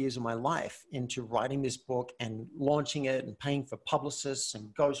 2.5 years of my life into writing this book and launching it and paying for publicists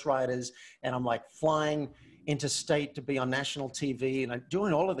and ghostwriters. And I'm like flying interstate to be on national TV, and I'm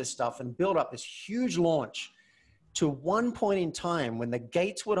doing all of this stuff and build up this huge launch to one point in time when the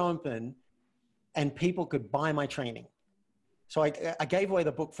gates would open and people could buy my training. So I gave away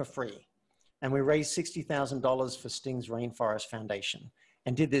the book for free, and we raised $60,000 for Sting's Rainforest Foundation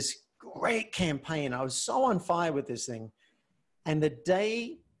and did this great campaign. I was so on fire with this thing. And the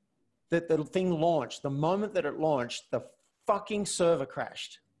day that the thing launched, the moment that it launched, the fucking server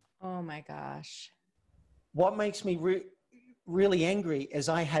crashed. Oh my gosh. What makes me really angry is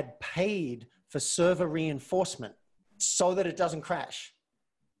I had paid for server reinforcement so that it doesn't crash.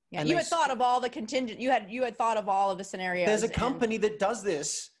 Yeah, and you had thought of all the contingent, you had thought of all of the scenarios. There's a company that does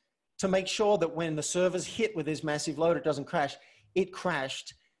this to make sure that when the server's hit with this massive load, it doesn't crash. It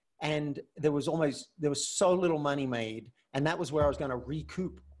crashed, and there was so little money made. And that was where I was going to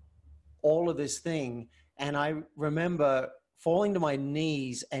recoup all of this thing. And I remember falling to my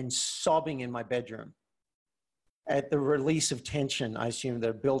knees and sobbing in my bedroom at the release of tension, I assume,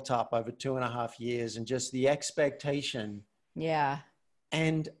 that built up over 2.5 years, and just the expectation. Yeah.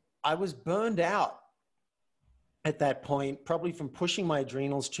 And I was burned out at that point, probably from pushing my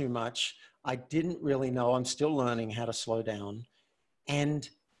adrenals too much. I didn't really know. I'm still learning how to slow down. And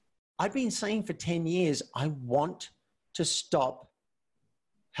I've been saying for 10 years, I want to stop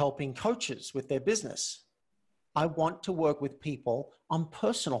helping coaches with their business. I want to work with people on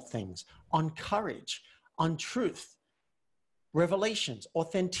personal things, on courage, on truth, revelations,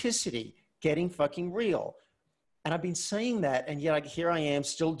 authenticity, getting fucking real. And I've been saying that, and yet here I am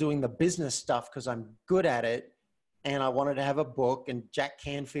still doing the business stuff because I'm good at it. And I wanted to have a book, and Jack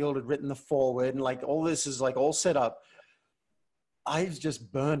Canfield had written the foreword, and like all this is like all set up. I was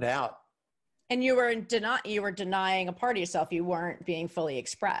just burned out. And you were denying a part of yourself. You weren't being fully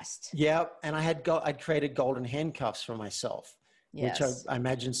expressed. Yeah. And I'd created golden handcuffs for myself, yes, which I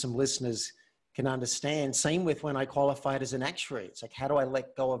imagine some listeners can understand. Same with when I qualified as an actuary. It's like, how do I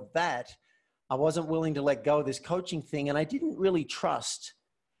let go of that? I wasn't willing to let go of this coaching thing. And I didn't really trust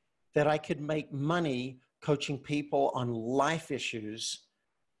that I could make money coaching people on life issues.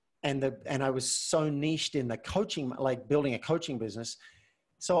 And I was so niched in the coaching, like building a coaching business.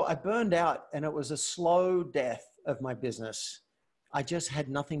 So I burned out, and it was a slow death of my business. I just had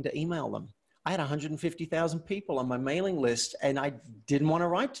nothing to email them. I had 150,000 people on my mailing list, and I didn't want to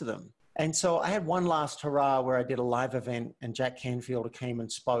write to them. And so I had one last hurrah where I did a live event, and Jack Canfield came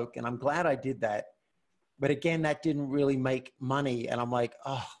and spoke, and I'm glad I did that. But again, that didn't really make money. And I'm like,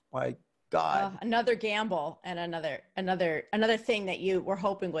 oh my God. Another gamble, and another thing that you were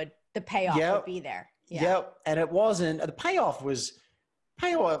hoping the payoff would be there. Yeah. Yep. And it wasn't. The payoff was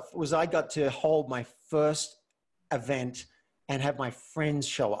I got to hold my first event and have my friends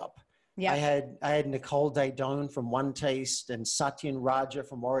show up. Yeah. I had Nicole Daydone from One Taste, and Satyan Raja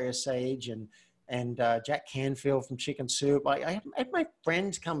from Warrior Sage, and Jack Canfield from Chicken Soup. I had my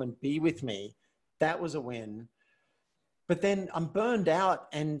friends come and be with me. That was a win. But then I'm burned out,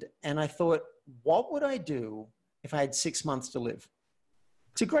 and I thought, what would I do if I had 6 months to live?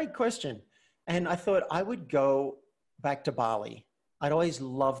 It's a great question. And I thought I would go back to Bali. I'd always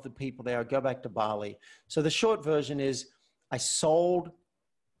loved the people there. I'd go back to Bali. So the short version is I sold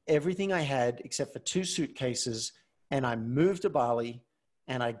everything I had except for 2 suitcases, and I moved to Bali,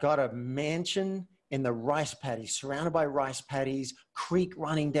 and I got a mansion in the rice paddies, surrounded by rice paddies, creek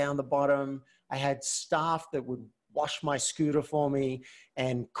running down the bottom. I had staff that would wash my scooter for me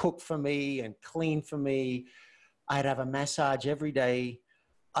and cook for me and clean for me. I'd have a massage every day.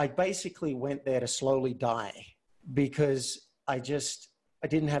 I basically went there to slowly die because I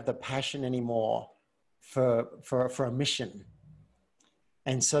didn't have the passion anymore for a mission.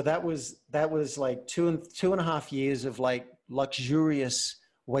 And so that was like two and a half years of like luxurious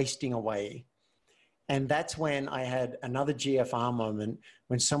wasting away. And that's when I had another GFR moment,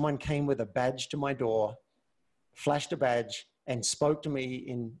 when someone came with a badge to my door, flashed a badge, and spoke to me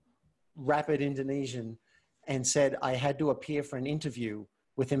in rapid Indonesian and said I had to appear for an interview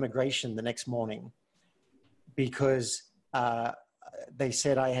with immigration the next morning because they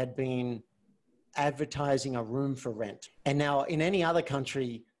said I had been advertising a room for rent. And now in any other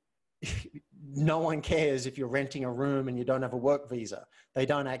country, no one cares if you're renting a room and you don't have a work visa. They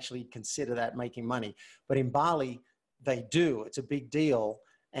don't actually consider that making money. But in Bali, they do. It's a big deal.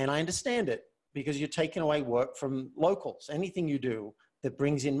 And I understand it because you're taking away work from locals. Anything you do that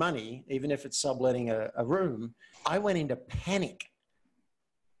brings in money, even if it's subletting a room, I went into panic.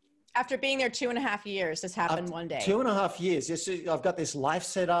 After being there 2.5 years, this happened one day. 2.5 years. Yes, I've got this life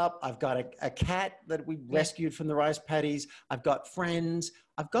set up. I've got a cat that we rescued from the rice paddies. I've got friends.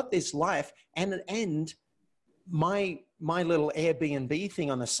 I've got this life. And my little Airbnb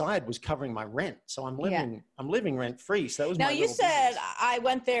thing on the side was covering my rent. So I'm living rent free. So that was now my you said business. I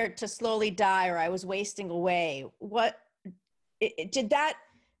went there to slowly die, or I was wasting away. What did that?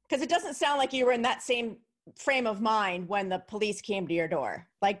 Because it doesn't sound like you were in that same frame of mind when the police came to your door.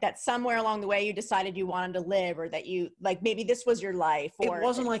 Like that somewhere along the way you decided you wanted to live, or that you like maybe this was your life. Or it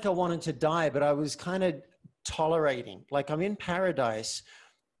wasn't like I wanted to die, but I was kind of tolerating. Like I'm in paradise,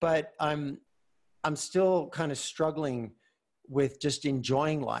 but I'm still kind of struggling with just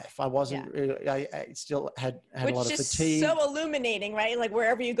enjoying life. I wasn't, I still had a lot of fatigue. So illuminating, right? Like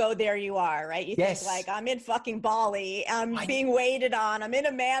wherever you go, there you are, right? You think like, I'm in fucking Bali, I'm being waited on, I'm in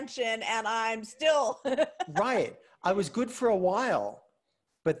a mansion, and I'm still. Right. I was good for a while,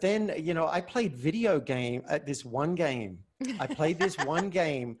 but then, you know, I played video game at this one game. I played this one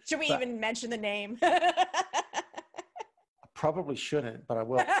game. Should we even mention the name? I probably shouldn't, but I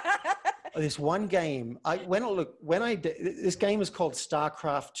will. This one game, this game is called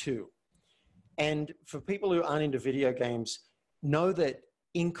StarCraft 2. And for people who aren't into video games, know that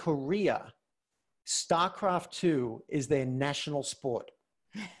in Korea, StarCraft 2 is their national sport.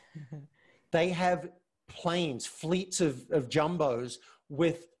 They have planes, fleets of jumbos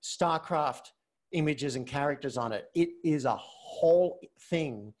with StarCraft images and characters on it. It is a whole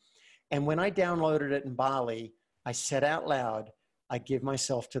thing. And when I downloaded it in Bali, I said out loud, I give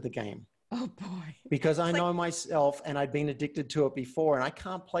myself to the game. Oh boy. Because I know myself and I'd been addicted to it before and I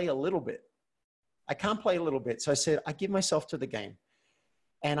can't play a little bit. So I said, I give myself to the game.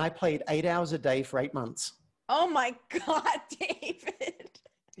 And I played 8 hours a day for 8 months. Oh my God, David.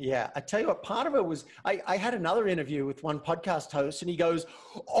 Yeah. I tell you what, part of it was, I had another interview with one podcast host and he goes,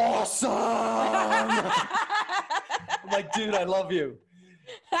 awesome. I'm like, dude, I love you.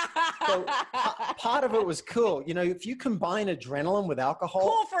 So part of it was cool. You know, if you combine adrenaline with alcohol.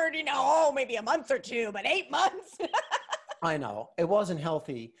 Cool for, you know, maybe a month or two, but 8 months. I know it wasn't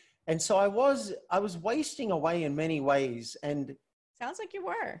healthy. And so I was wasting away in many ways. And sounds like you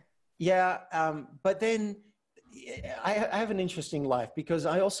were. Yeah. But then I have an interesting life because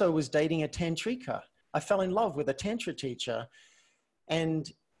I also was dating a tantrika. I fell in love with a tantra teacher and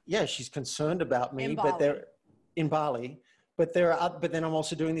yeah, she's concerned about me, but they're in Bali. But then I'm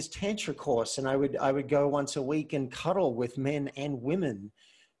also doing this tantra course, and I would go once a week and cuddle with men and women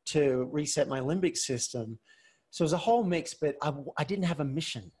to reset my limbic system. So it was a whole mix, but I didn't have a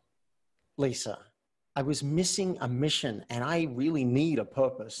mission, Lisa. I was missing a mission, and I really need a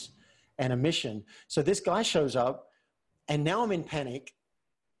purpose and a mission. So this guy shows up, and now I'm in panic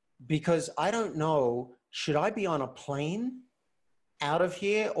because I don't know, should I be on a plane out of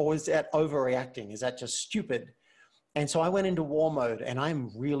here, or is that overreacting? Is that just stupid? And so I went into war mode, and I'm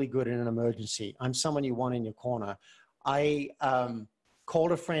really good in an emergency. I'm someone you want in your corner. I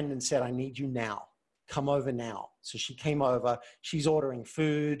called a friend and said, I need you now. Come over now. So she came over. She's ordering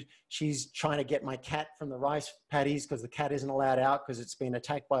food. She's trying to get my cat from the rice paddies because the cat isn't allowed out because it's been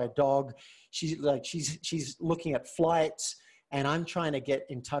attacked by a dog. She's looking at flights, and I'm trying to get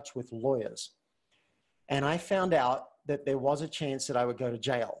in touch with lawyers. And I found out that there was a chance that I would go to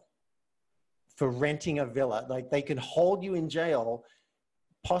jail for renting a villa. Like they can hold you in jail,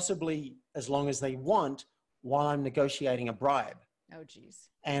 possibly as long as they want, while I'm negotiating a bribe. Oh, geez.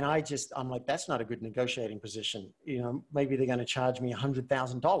 And I'm like, that's not a good negotiating position. You know, maybe they're going to charge me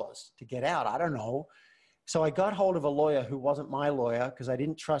 $100,000 to get out. I don't know. So I got hold of a lawyer who wasn't my lawyer because I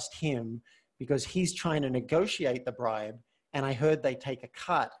didn't trust him because he's trying to negotiate the bribe. And I heard they take a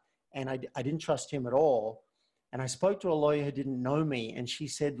cut and I didn't trust him at all. And I spoke to a lawyer who didn't know me and she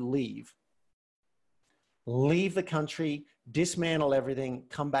said, leave the country, dismantle everything,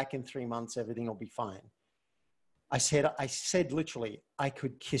 come back in 3 months, everything will be fine. I said literally, I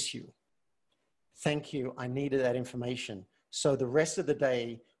could kiss you. Thank you. I needed that information. So the rest of the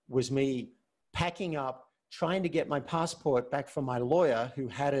day was me packing up, trying to get my passport back from my lawyer who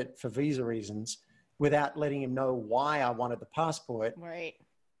had it for visa reasons without letting him know why I wanted the passport. Right.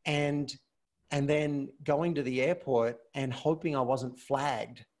 And then going to the airport and hoping I wasn't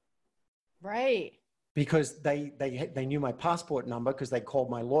flagged. Right. Because they knew my passport number because they called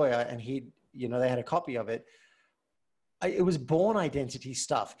my lawyer and they had a copy of it. It was born identity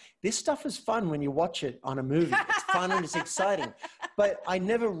stuff. This stuff is fun when you watch it on a movie. It's fun and it's exciting. But I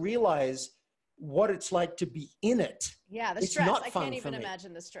never realized what it's like to be in it. Yeah, the it's stress. not I fun can't even for me.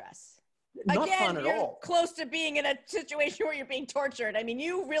 imagine the stress. Not Again, fun at you're all. close to being in a situation where you're being tortured. I mean,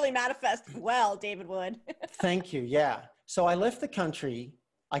 you really manifest well, David Wood. Thank you. Yeah. So I left the country.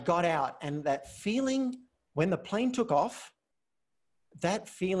 I got out, and that feeling when the plane took off, that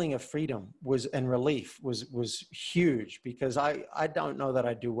feeling of freedom and relief was huge, because I don't know that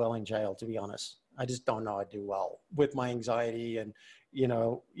I do well in jail, to be honest. I just don't know I do well with my anxiety, and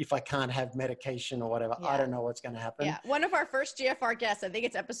if I can't have medication or whatever, I don't know what's going to happen. Yeah, one of our first GFR guests, I think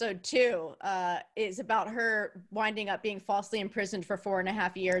it's episode 2, is about her winding up being falsely imprisoned for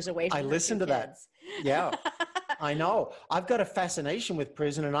 4.5 years away from I her listened 2 to that. kids. Yeah, I know. I've got a fascination with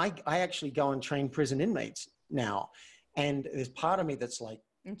prison, and I actually go and train prison inmates now. And there's part of me that's like,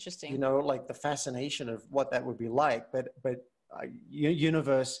 interesting, like the fascination of what that would be like. But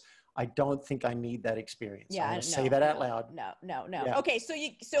universe, I don't think I need that experience. Yeah, I'm going to say that out loud. No. Yeah. Okay,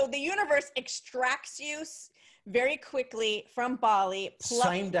 so the universe extracts you very quickly from Bali.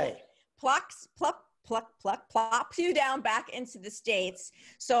 Same day. Plops you down back into the States.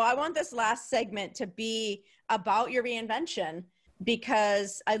 So I want this last segment to be about your reinvention,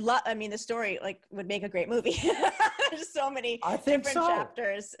 because the story would make a great movie. There's so many different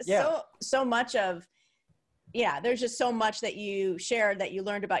chapters. Yeah. So much of, there's just so much that you shared, that you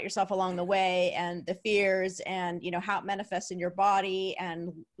learned about yourself along the way, and the fears, and how it manifests in your body,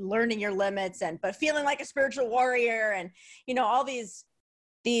 and learning your limits, but feeling like a spiritual warrior, and all these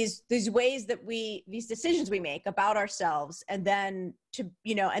ways that these decisions we make about ourselves, and then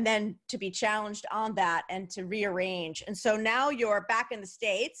to be challenged on that and to rearrange. And so now you're back in the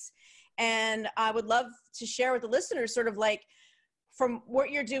States, and I would love to share with the listeners sort of like, from what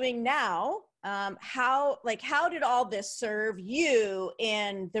you're doing now, how did all this serve you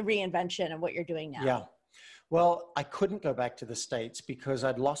in the reinvention and what you're doing now? Yeah. Well, I couldn't go back to the States because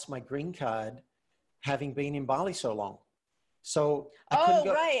I'd lost my green card having been in Bali so long. So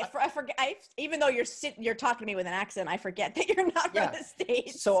I forget. Even though you're talking to me with an accent, I forget that you're not from the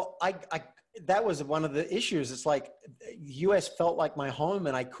States. So that was one of the issues. It's like US felt like my home,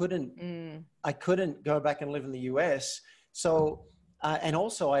 and I couldn't go back and live in the US. So and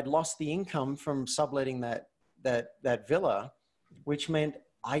also I'd lost the income from subletting that villa, which meant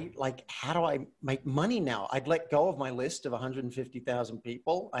how do I make money now? I'd let go of my list of 150,000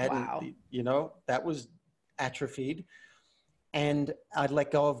 people. I hadn't, that was atrophied. And I'd let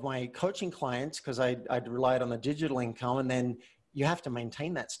go of my coaching clients because I'd relied on the digital income, and then you have to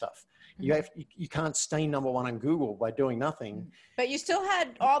maintain that stuff. Mm-hmm. You can't stay number one on Google by doing nothing. But you still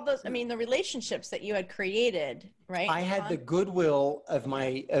had all those, the relationships that you had created, right? I had the goodwill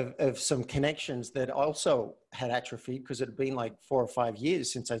of some connections that also had atrophied, because it had been like 4 or 5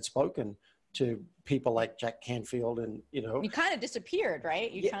 years since I'd spoken to people like Jack Canfield, and You kind of disappeared,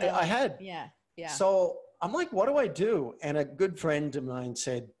 right? I had. Yeah. So I'm like, what do I do? And a good friend of mine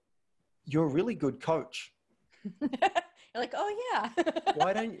said, "You're a really good coach." You're like, oh yeah.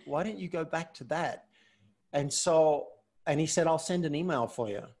 why don't you go back to that? And he said, "I'll send an email for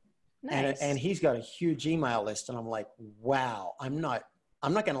you." Nice. And he's got a huge email list, and I'm like, wow, I'm not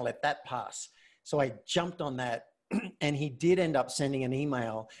going to let that pass. So I jumped on that, and he did end up sending an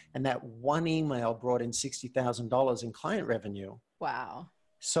email, and that one email brought in $60,000 in client revenue. Wow.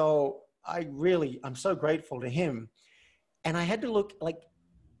 So I'm so grateful to him. And I had to look like,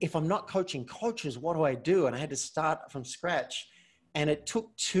 if I'm not coaching coaches, what do I do? And I had to start from scratch. And it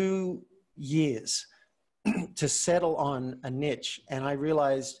took 2 years to settle on a niche. And I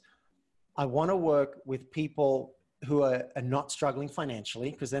realized I want to work with people who are not struggling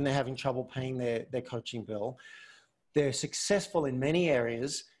financially, because then they're having trouble paying their coaching bill. They're successful in many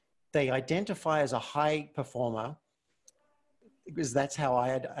areas. They identify as a high performer, because that's how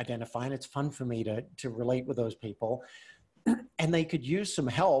I identify, and it's fun for me to relate with those people. And they could use some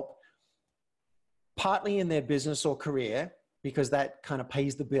help, partly in their business or career, because that kind of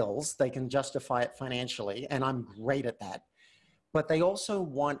pays the bills. They can justify it financially, and I'm great at that. But they also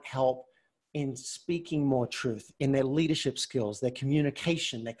want help in speaking more truth, in their leadership skills, their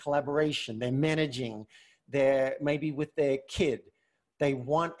communication, their collaboration, their managing, they're maybe with their kid. They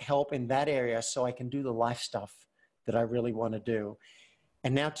want help in that area so I can do the life stuff that I really want to do.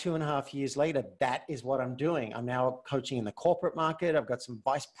 And now 2.5 years later, that is what I'm doing. I'm now coaching in the corporate market. I've got some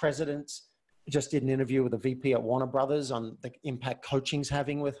vice presidents. I just did an interview with a VP at Warner Brothers on the impact coaching's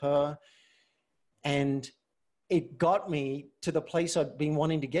having with her. And it got me to the place I've been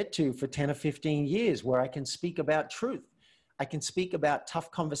wanting to get to for 10 or 15 years, where I can speak about truth. I can speak about tough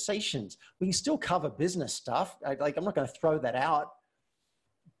conversations. We can still cover business stuff. I'm not going to throw that out,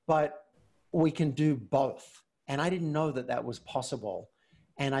 but we can do both. And I didn't know that that was possible.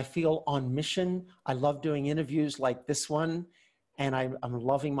 And I feel on mission. I love doing interviews like this one. And I'm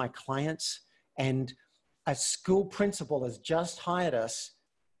loving my clients. And a school principal has just hired us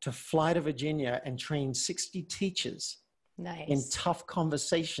to fly to Virginia and train 60 teachers in tough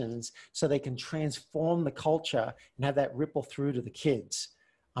conversations so they can transform the culture and have that ripple through to the kids.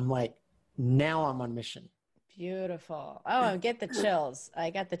 I'm like, now I'm on mission. Beautiful. Oh, I get the chills. I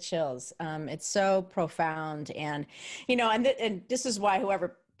got the chills. It's so profound. And, you know, and this is why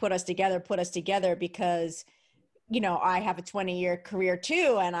whoever put us together because, you know, I have a 20-year career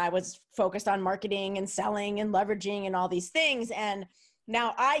too. And I was focused on marketing and selling and leveraging and all these things. And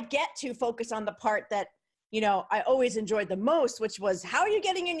now I get to focus on the part that, you know, I always enjoyed the most, which was how are you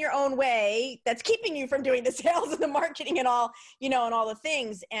getting in your own way that's keeping you from doing the sales and the marketing and all, you know, and all the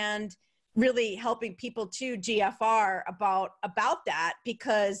things. And really helping people to GFR about that,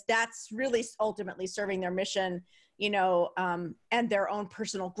 because that's really ultimately serving their mission, you know, and their own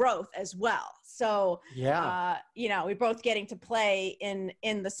personal growth as well. So, yeah, you know, we're both getting to play in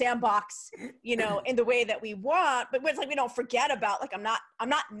the sandbox, you know, in the way that we want, but it's like, we don't forget about, like, I'm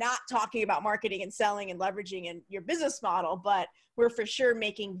not talking about marketing and selling and leveraging and your business model, but we're for sure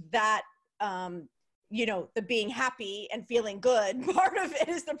making that, you know, the being happy and feeling good part of it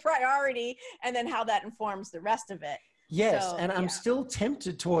is the priority, and then how that informs the rest of it. Yes. So, and I'm still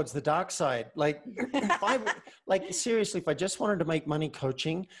tempted towards the dark side. Like, seriously, if I just wanted to make money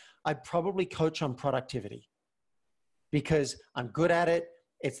coaching, I'd probably coach on productivity because I'm good at it.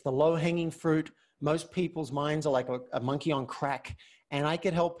 It's the low hanging fruit. Most people's minds are like a monkey on crack, and I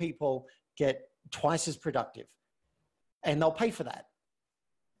could help people get twice as productive, and they'll pay for that.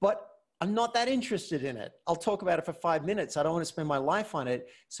 But I'm not that interested in it. I'll talk about it for 5 minutes. I don't want to spend my life on it.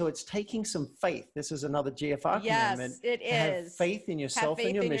 So it's taking some faith. This is another GFR commandment. Yes, it is. Have faith in yourself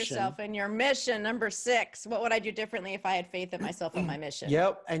and your mission. Have faith in yourself and your mission. Number 6, what would I do differently if I had faith in myself and my mission?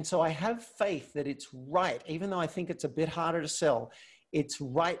 Yep. And so I have faith that it's right, even though I think it's a bit harder to sell. It's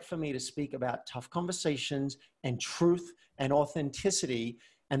right for me to speak about tough conversations and truth and authenticity,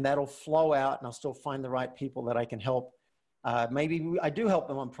 and that'll flow out, and I'll still find the right people that I can help. Maybe I do help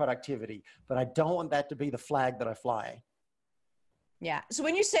them on productivity, but I don't want that to be the flag that I fly. Yeah. So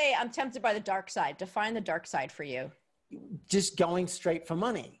when you say I'm tempted by the dark side, define the dark side for you. Just going straight for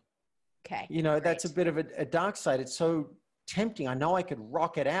money. Okay. You know, that's a bit of a dark side. It's so tempting. I know I could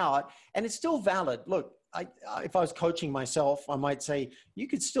rock it out, and it's still valid. Look, if I was coaching myself, I might say, you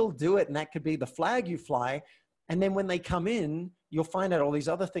could still do it, and that could be the flag you fly. And then when they come in, you'll find out all these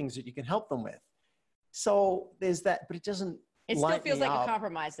other things that you can help them with. So there's that, but it doesn't. It still feels like a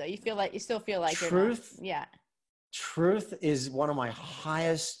compromise, though. You still feel like truth. Yeah. Truth is one of my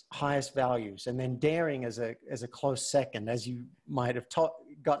highest values, and then daring as a close second, as you might have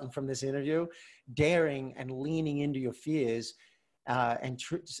gotten from this interview. Daring and leaning into your fears, and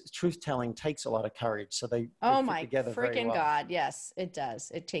truth telling takes a lot of courage. So they oh my together freaking very well. God, yes, it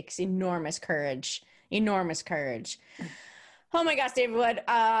does. It takes enormous courage. Enormous courage. Oh my gosh, David Wood,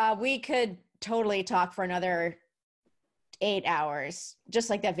 we could totally talk for another 8 hours, just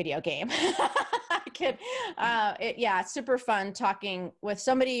like that video game. I could, it's super fun talking with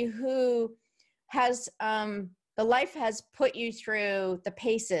somebody who has, the life has put you through the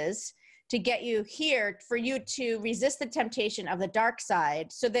paces to get you here, for you to resist the temptation of the dark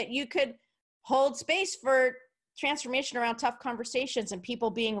side so that you could hold space for transformation around tough conversations and people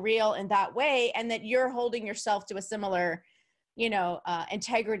being real in that way. And that you're holding yourself to a similar,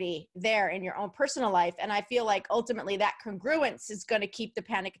 integrity there in your own personal life. And I feel like ultimately that congruence is going to keep the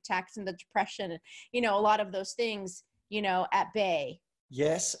panic attacks and the depression, a lot of those things, at bay.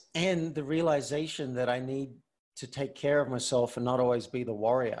 Yes. And the realization that I need to take care of myself and not always be the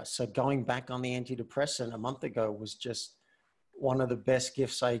warrior. So going back on the antidepressant a month ago was just one of the best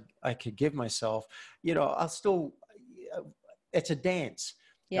gifts I could give myself. I'll still, it's a dance.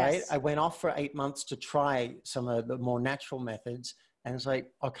 Yes. Right? I went off for 8 months to try some of the more natural methods. And it's like,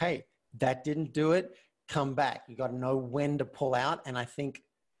 okay, that didn't do it. Come back. You got to know when to pull out. And I think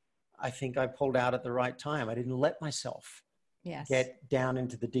I pulled out at the right time. I didn't let myself. Yes. get down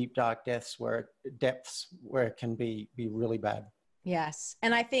into the deep, dark depths where it can be really bad. Yes.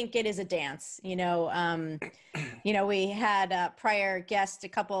 And I think it is a dance, we had a prior guest a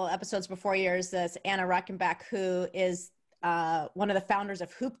couple episodes before yours, that's Anna Reichenbach, who is one of the founders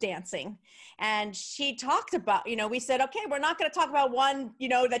of hoop dancing. And she talked about, we said, okay, we're not going to talk about one,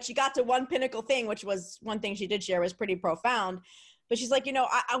 that she got to one pinnacle thing, which was one thing she did share was pretty profound. But she's like,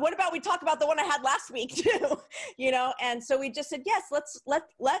 what about we talk about the one I had last week too, And so we just said, yes, let's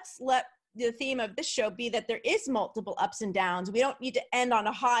let the theme of this show be that there is multiple ups and downs. We don't need to end on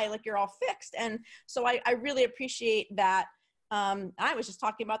a high like you're all fixed. And so I really appreciate that. I was just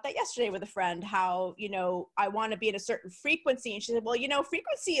talking about that yesterday with a friend, how, I want to be at a certain frequency. And she said, well,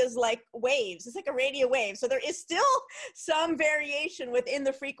 frequency is like waves. It's like a radio wave. So there is still some variation within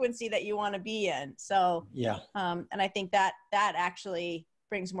the frequency that you want to be in. So, yeah. And I think that actually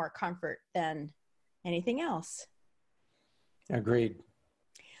brings more comfort than anything else. Agreed.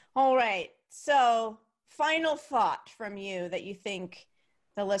 All right. So final thought from you that you think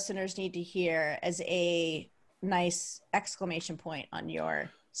the listeners need to hear as a nice exclamation point on your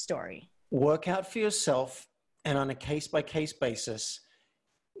story. Work out for yourself, and on a case-by-case basis,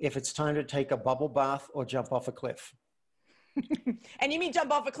 if it's time to take a bubble bath or jump off a cliff. And you mean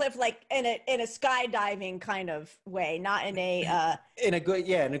jump off a cliff like in a skydiving kind of way, not in a in a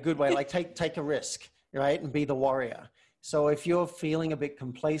good way. Like take a risk, right? And be the warrior. So if you're feeling a bit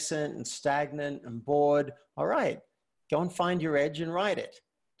complacent and stagnant and bored, all right, go and find your edge and ride it.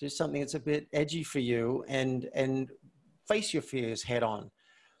 Do something that's a bit edgy for you and face your fears head on.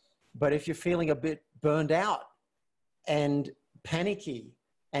 But if you're feeling a bit burned out and panicky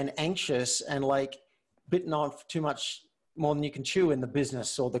and anxious and like bitten off too much more than you can chew in the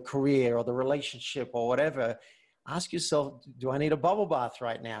business or the career or the relationship or whatever, ask yourself, do I need a bubble bath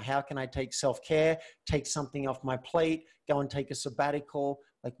right now? How can I take self-care, take something off my plate, go and take a sabbatical?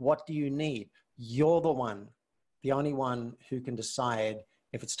 Like, what do you need? You're the only one who can decide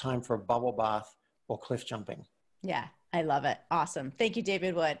if it's time for a bubble bath or cliff jumping. Yeah, I love it. Awesome. Thank you,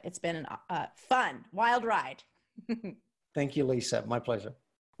 David Wood. It's been a fun, wild ride. Thank you, Lisa. My pleasure.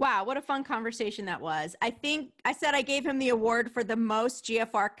 Wow, what a fun conversation that was. I think I said I gave him the award for the most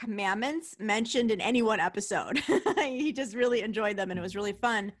GFR commandments mentioned in any one episode. He just really enjoyed them, and it was really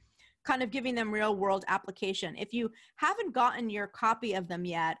fun kind of giving them real world application. If you haven't gotten your copy of them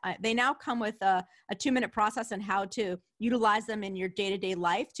yet, they now come with a 2-minute process on how to utilize them in your day-to-day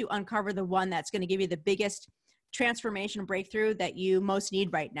life to uncover the one that's going to give you the biggest transformation breakthrough that you most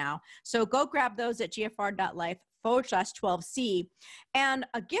need right now. So go grab those at gfr.life/12C. And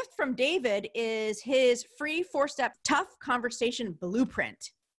a gift from David is his free 4-step tough conversation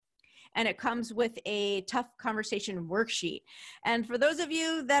blueprint. And it comes with a tough conversation worksheet. And for those of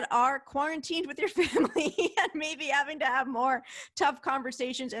you that are quarantined with your family and maybe having to have more tough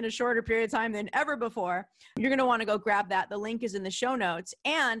conversations in a shorter period of time than ever before, you're going to want to go grab that. The link is in the show notes.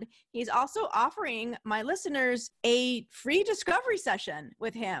 And he's also offering my listeners a free discovery session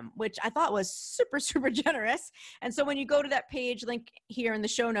with him, which I thought was super, super generous. And so when you go to that page, link here in the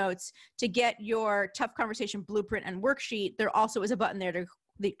show notes, to get your tough conversation blueprint and worksheet, there also is a button there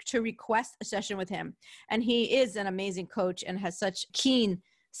to request a session with him. And he is an amazing coach and has such keen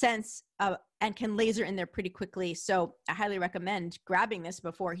sense and can laser in there pretty quickly. So I highly recommend grabbing this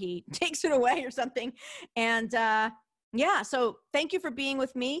before he takes it away or something. And yeah, so thank you for being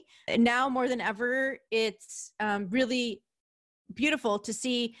with me. Now more than ever, it's really beautiful to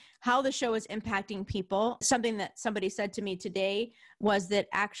see how the show is impacting people. Something that somebody said to me today was that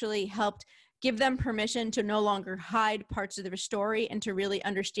actually helped give them permission to no longer hide parts of their story and to really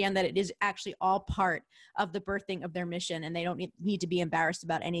understand that it is actually all part of the birthing of their mission, and they don't need to be embarrassed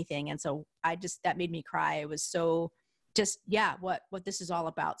about anything. And so that made me cry. It was so just, yeah, what this is all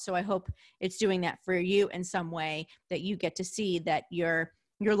about. So I hope it's doing that for you in some way, that you get to see that your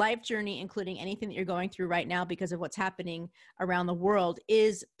life journey, including anything that you're going through right now because of what's happening around the world,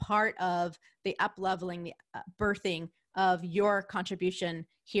 is part of the up-leveling, the birthing of your contribution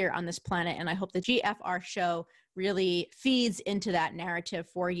here on this planet. And I hope the GFR show really feeds into that narrative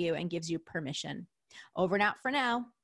for you and gives you permission. Over and out for now.